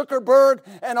Mark Zuckerberg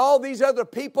and all these other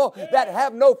people that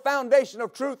have no foundation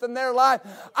of truth in their life,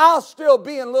 I'll still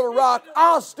be in Little Rock.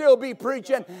 I'll still be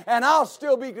preaching, and I'll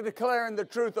still be declaring the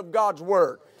truth of God's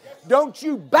Word. Don't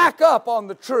you back up on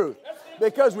the truth.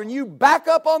 Because when you back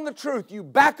up on the truth, you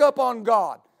back up on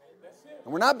God.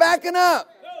 And we're not backing up.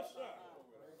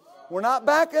 We're not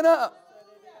backing up.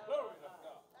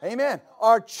 Amen.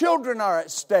 Our children are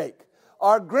at stake.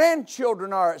 Our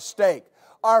grandchildren are at stake.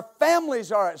 Our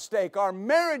families are at stake. Our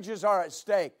marriages are at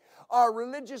stake. Our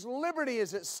religious liberty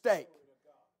is at stake.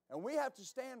 And we have to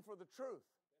stand for the truth.